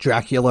like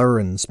Dracula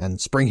and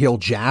Spring Heel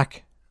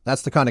Jack.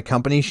 That's the kind of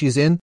company she's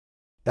in.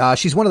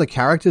 She's one of the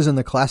characters in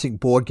the classic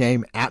board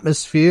game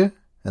Atmosphere,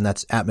 and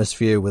that's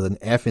atmosphere with an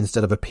F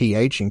instead of a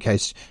PH in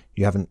case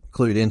you haven't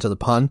clued into the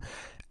pun.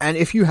 And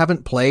if you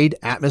haven't played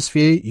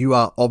Atmosphere, you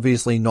are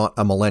obviously not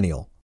a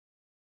millennial.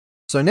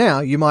 So now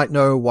you might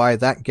know why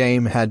that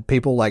game had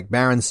people like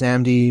Baron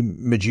Samedi,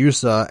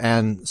 Medusa,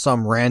 and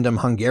some random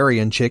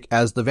Hungarian chick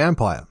as the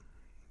vampire.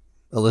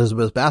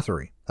 Elizabeth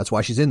Bathory. That's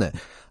why she's in there.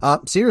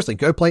 Seriously,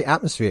 go play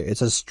Atmosphere.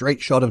 It's a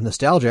straight shot of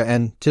nostalgia,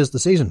 and 'tis the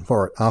season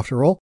for it,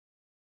 after all.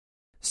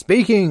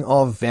 Speaking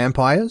of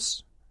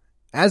vampires,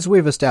 as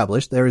we've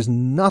established, there is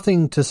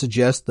nothing to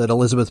suggest that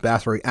Elizabeth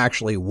Bathory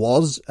actually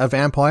was a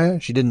vampire.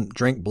 She didn't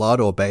drink blood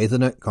or bathe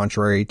in it,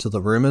 contrary to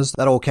the rumors.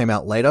 That all came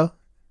out later.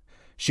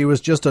 She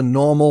was just a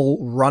normal,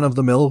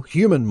 run-of-the-mill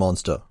human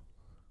monster.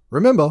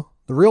 Remember,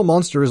 the real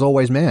monster is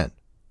always man.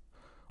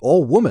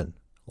 Or woman.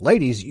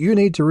 Ladies, you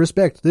need to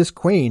respect this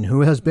queen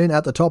who has been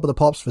at the top of the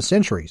pops for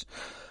centuries.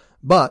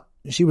 But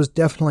she was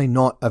definitely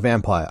not a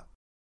vampire.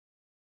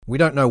 We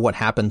don't know what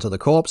happened to the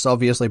corpse,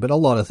 obviously, but a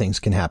lot of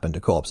things can happen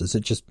to corpses.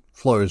 It just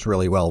flows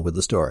really well with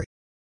the story.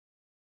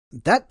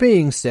 That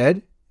being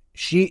said,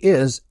 she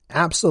is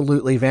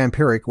absolutely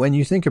vampiric when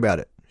you think about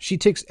it. She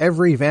ticks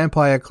every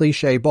vampire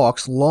cliché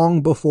box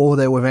long before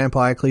there were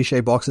vampire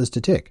cliché boxes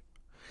to tick.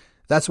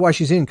 That's why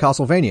she's in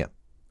Castlevania.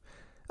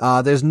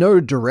 There's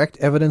no direct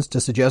evidence to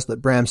suggest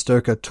that Bram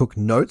Stoker took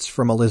notes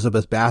from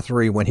Elizabeth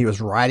Bathory when he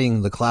was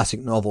writing the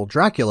classic novel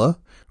Dracula,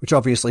 which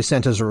obviously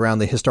centers around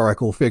the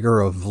historical figure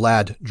of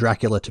Vlad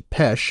Dracula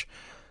Tepesh.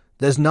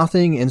 There's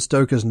nothing in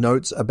Stoker's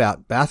notes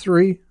about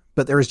Bathory,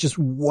 but there is just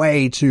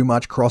way too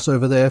much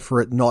crossover there for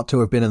it not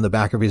to have been in the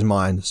back of his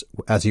mind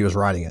as he was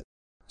writing it.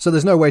 So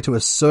there's no way to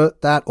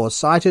assert that or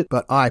cite it,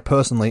 but I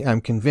personally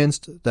am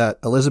convinced that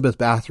Elizabeth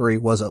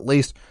Bathory was at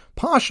least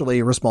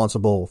partially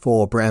responsible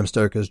for Bram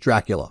Stoker's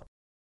Dracula.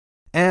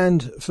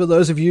 And for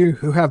those of you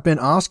who have been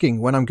asking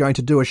when I'm going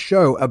to do a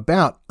show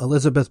about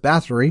Elizabeth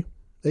Bathory,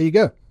 there you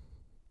go.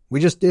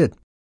 We just did.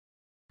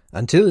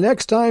 Until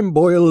next time,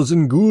 boils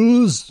and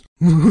ghouls.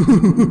 Opened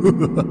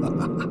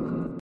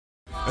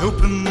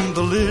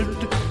the lid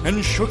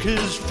and shook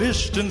his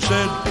fist and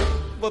said,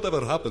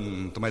 "Whatever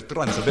happened to my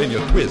Transylvania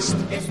twist?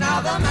 It's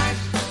now the mash.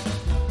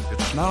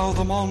 It's now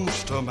the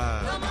Monster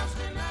Mash."